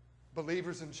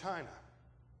believers in China.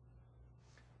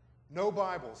 No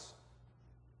Bibles.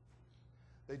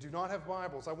 They do not have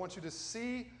Bibles. I want you to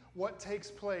see what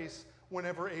takes place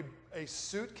whenever a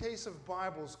suitcase of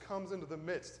Bibles comes into the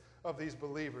midst of these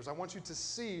believers. I want you to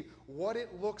see what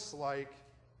it looks like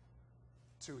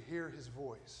to hear his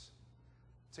voice.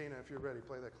 Tina, if you're ready,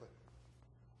 play that clip.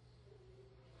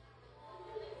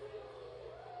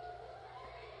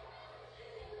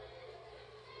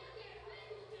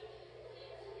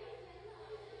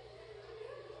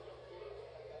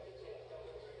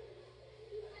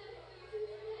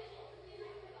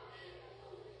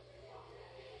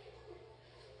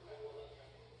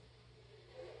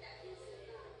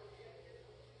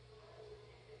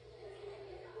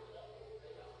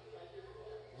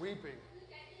 Weeping.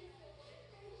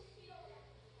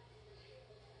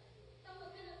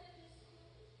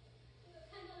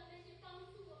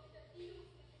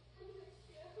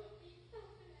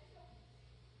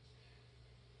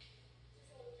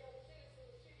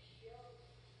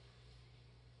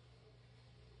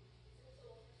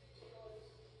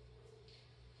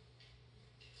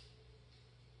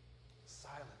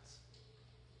 Silence.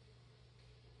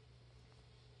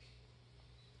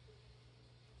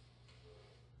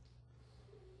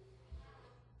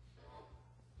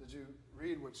 Did you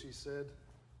read what she said?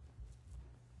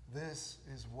 This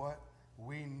is what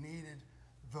we needed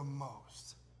the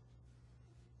most.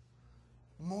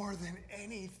 More than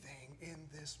anything in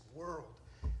this world,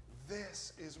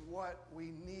 this is what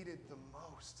we needed the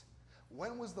most.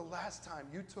 When was the last time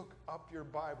you took up your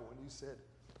Bible and you said,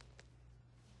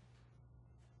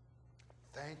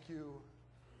 thank you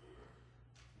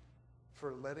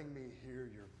for letting me hear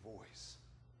your voice?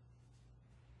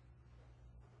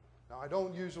 Now, I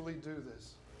don't usually do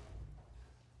this,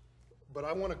 but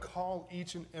I want to call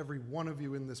each and every one of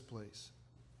you in this place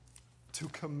to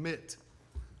commit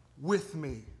with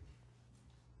me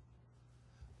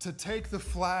to take the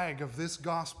flag of this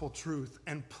gospel truth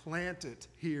and plant it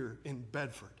here in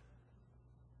Bedford.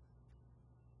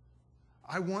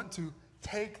 I want to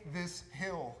take this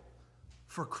hill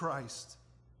for Christ.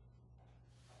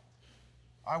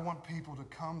 I want people to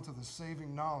come to the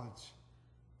saving knowledge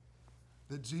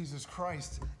that Jesus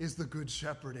Christ is the good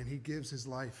shepherd and he gives his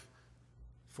life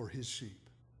for his sheep.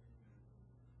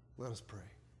 Let us pray.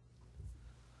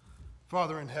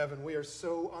 Father in heaven, we are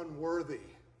so unworthy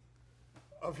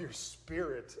of your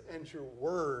Spirit and your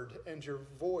word and your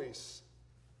voice.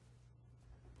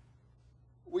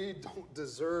 We don't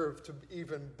deserve to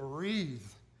even breathe,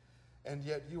 and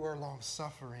yet you are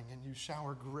long-suffering, and you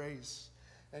shower grace,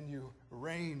 and you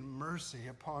rain mercy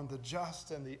upon the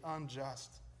just and the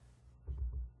unjust.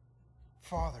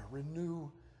 Father, renew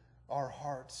our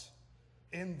hearts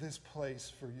in this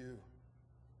place for you.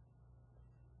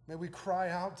 May we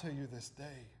cry out to you this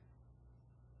day.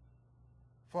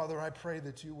 Father, I pray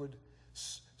that you would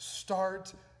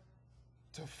start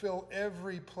to fill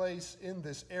every place in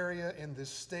this area, in this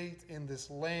state, in this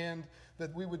land,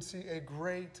 that we would see a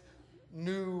great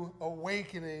new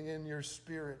awakening in your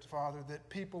Spirit, Father, that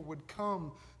people would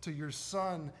come to your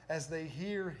Son as they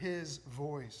hear his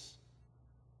voice.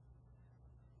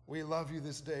 We love you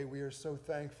this day. We are so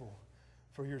thankful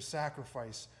for your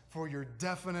sacrifice, for your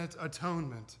definite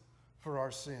atonement for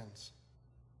our sins.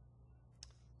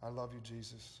 I love you,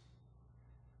 Jesus.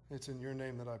 It's in your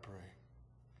name that I pray.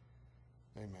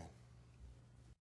 Amen.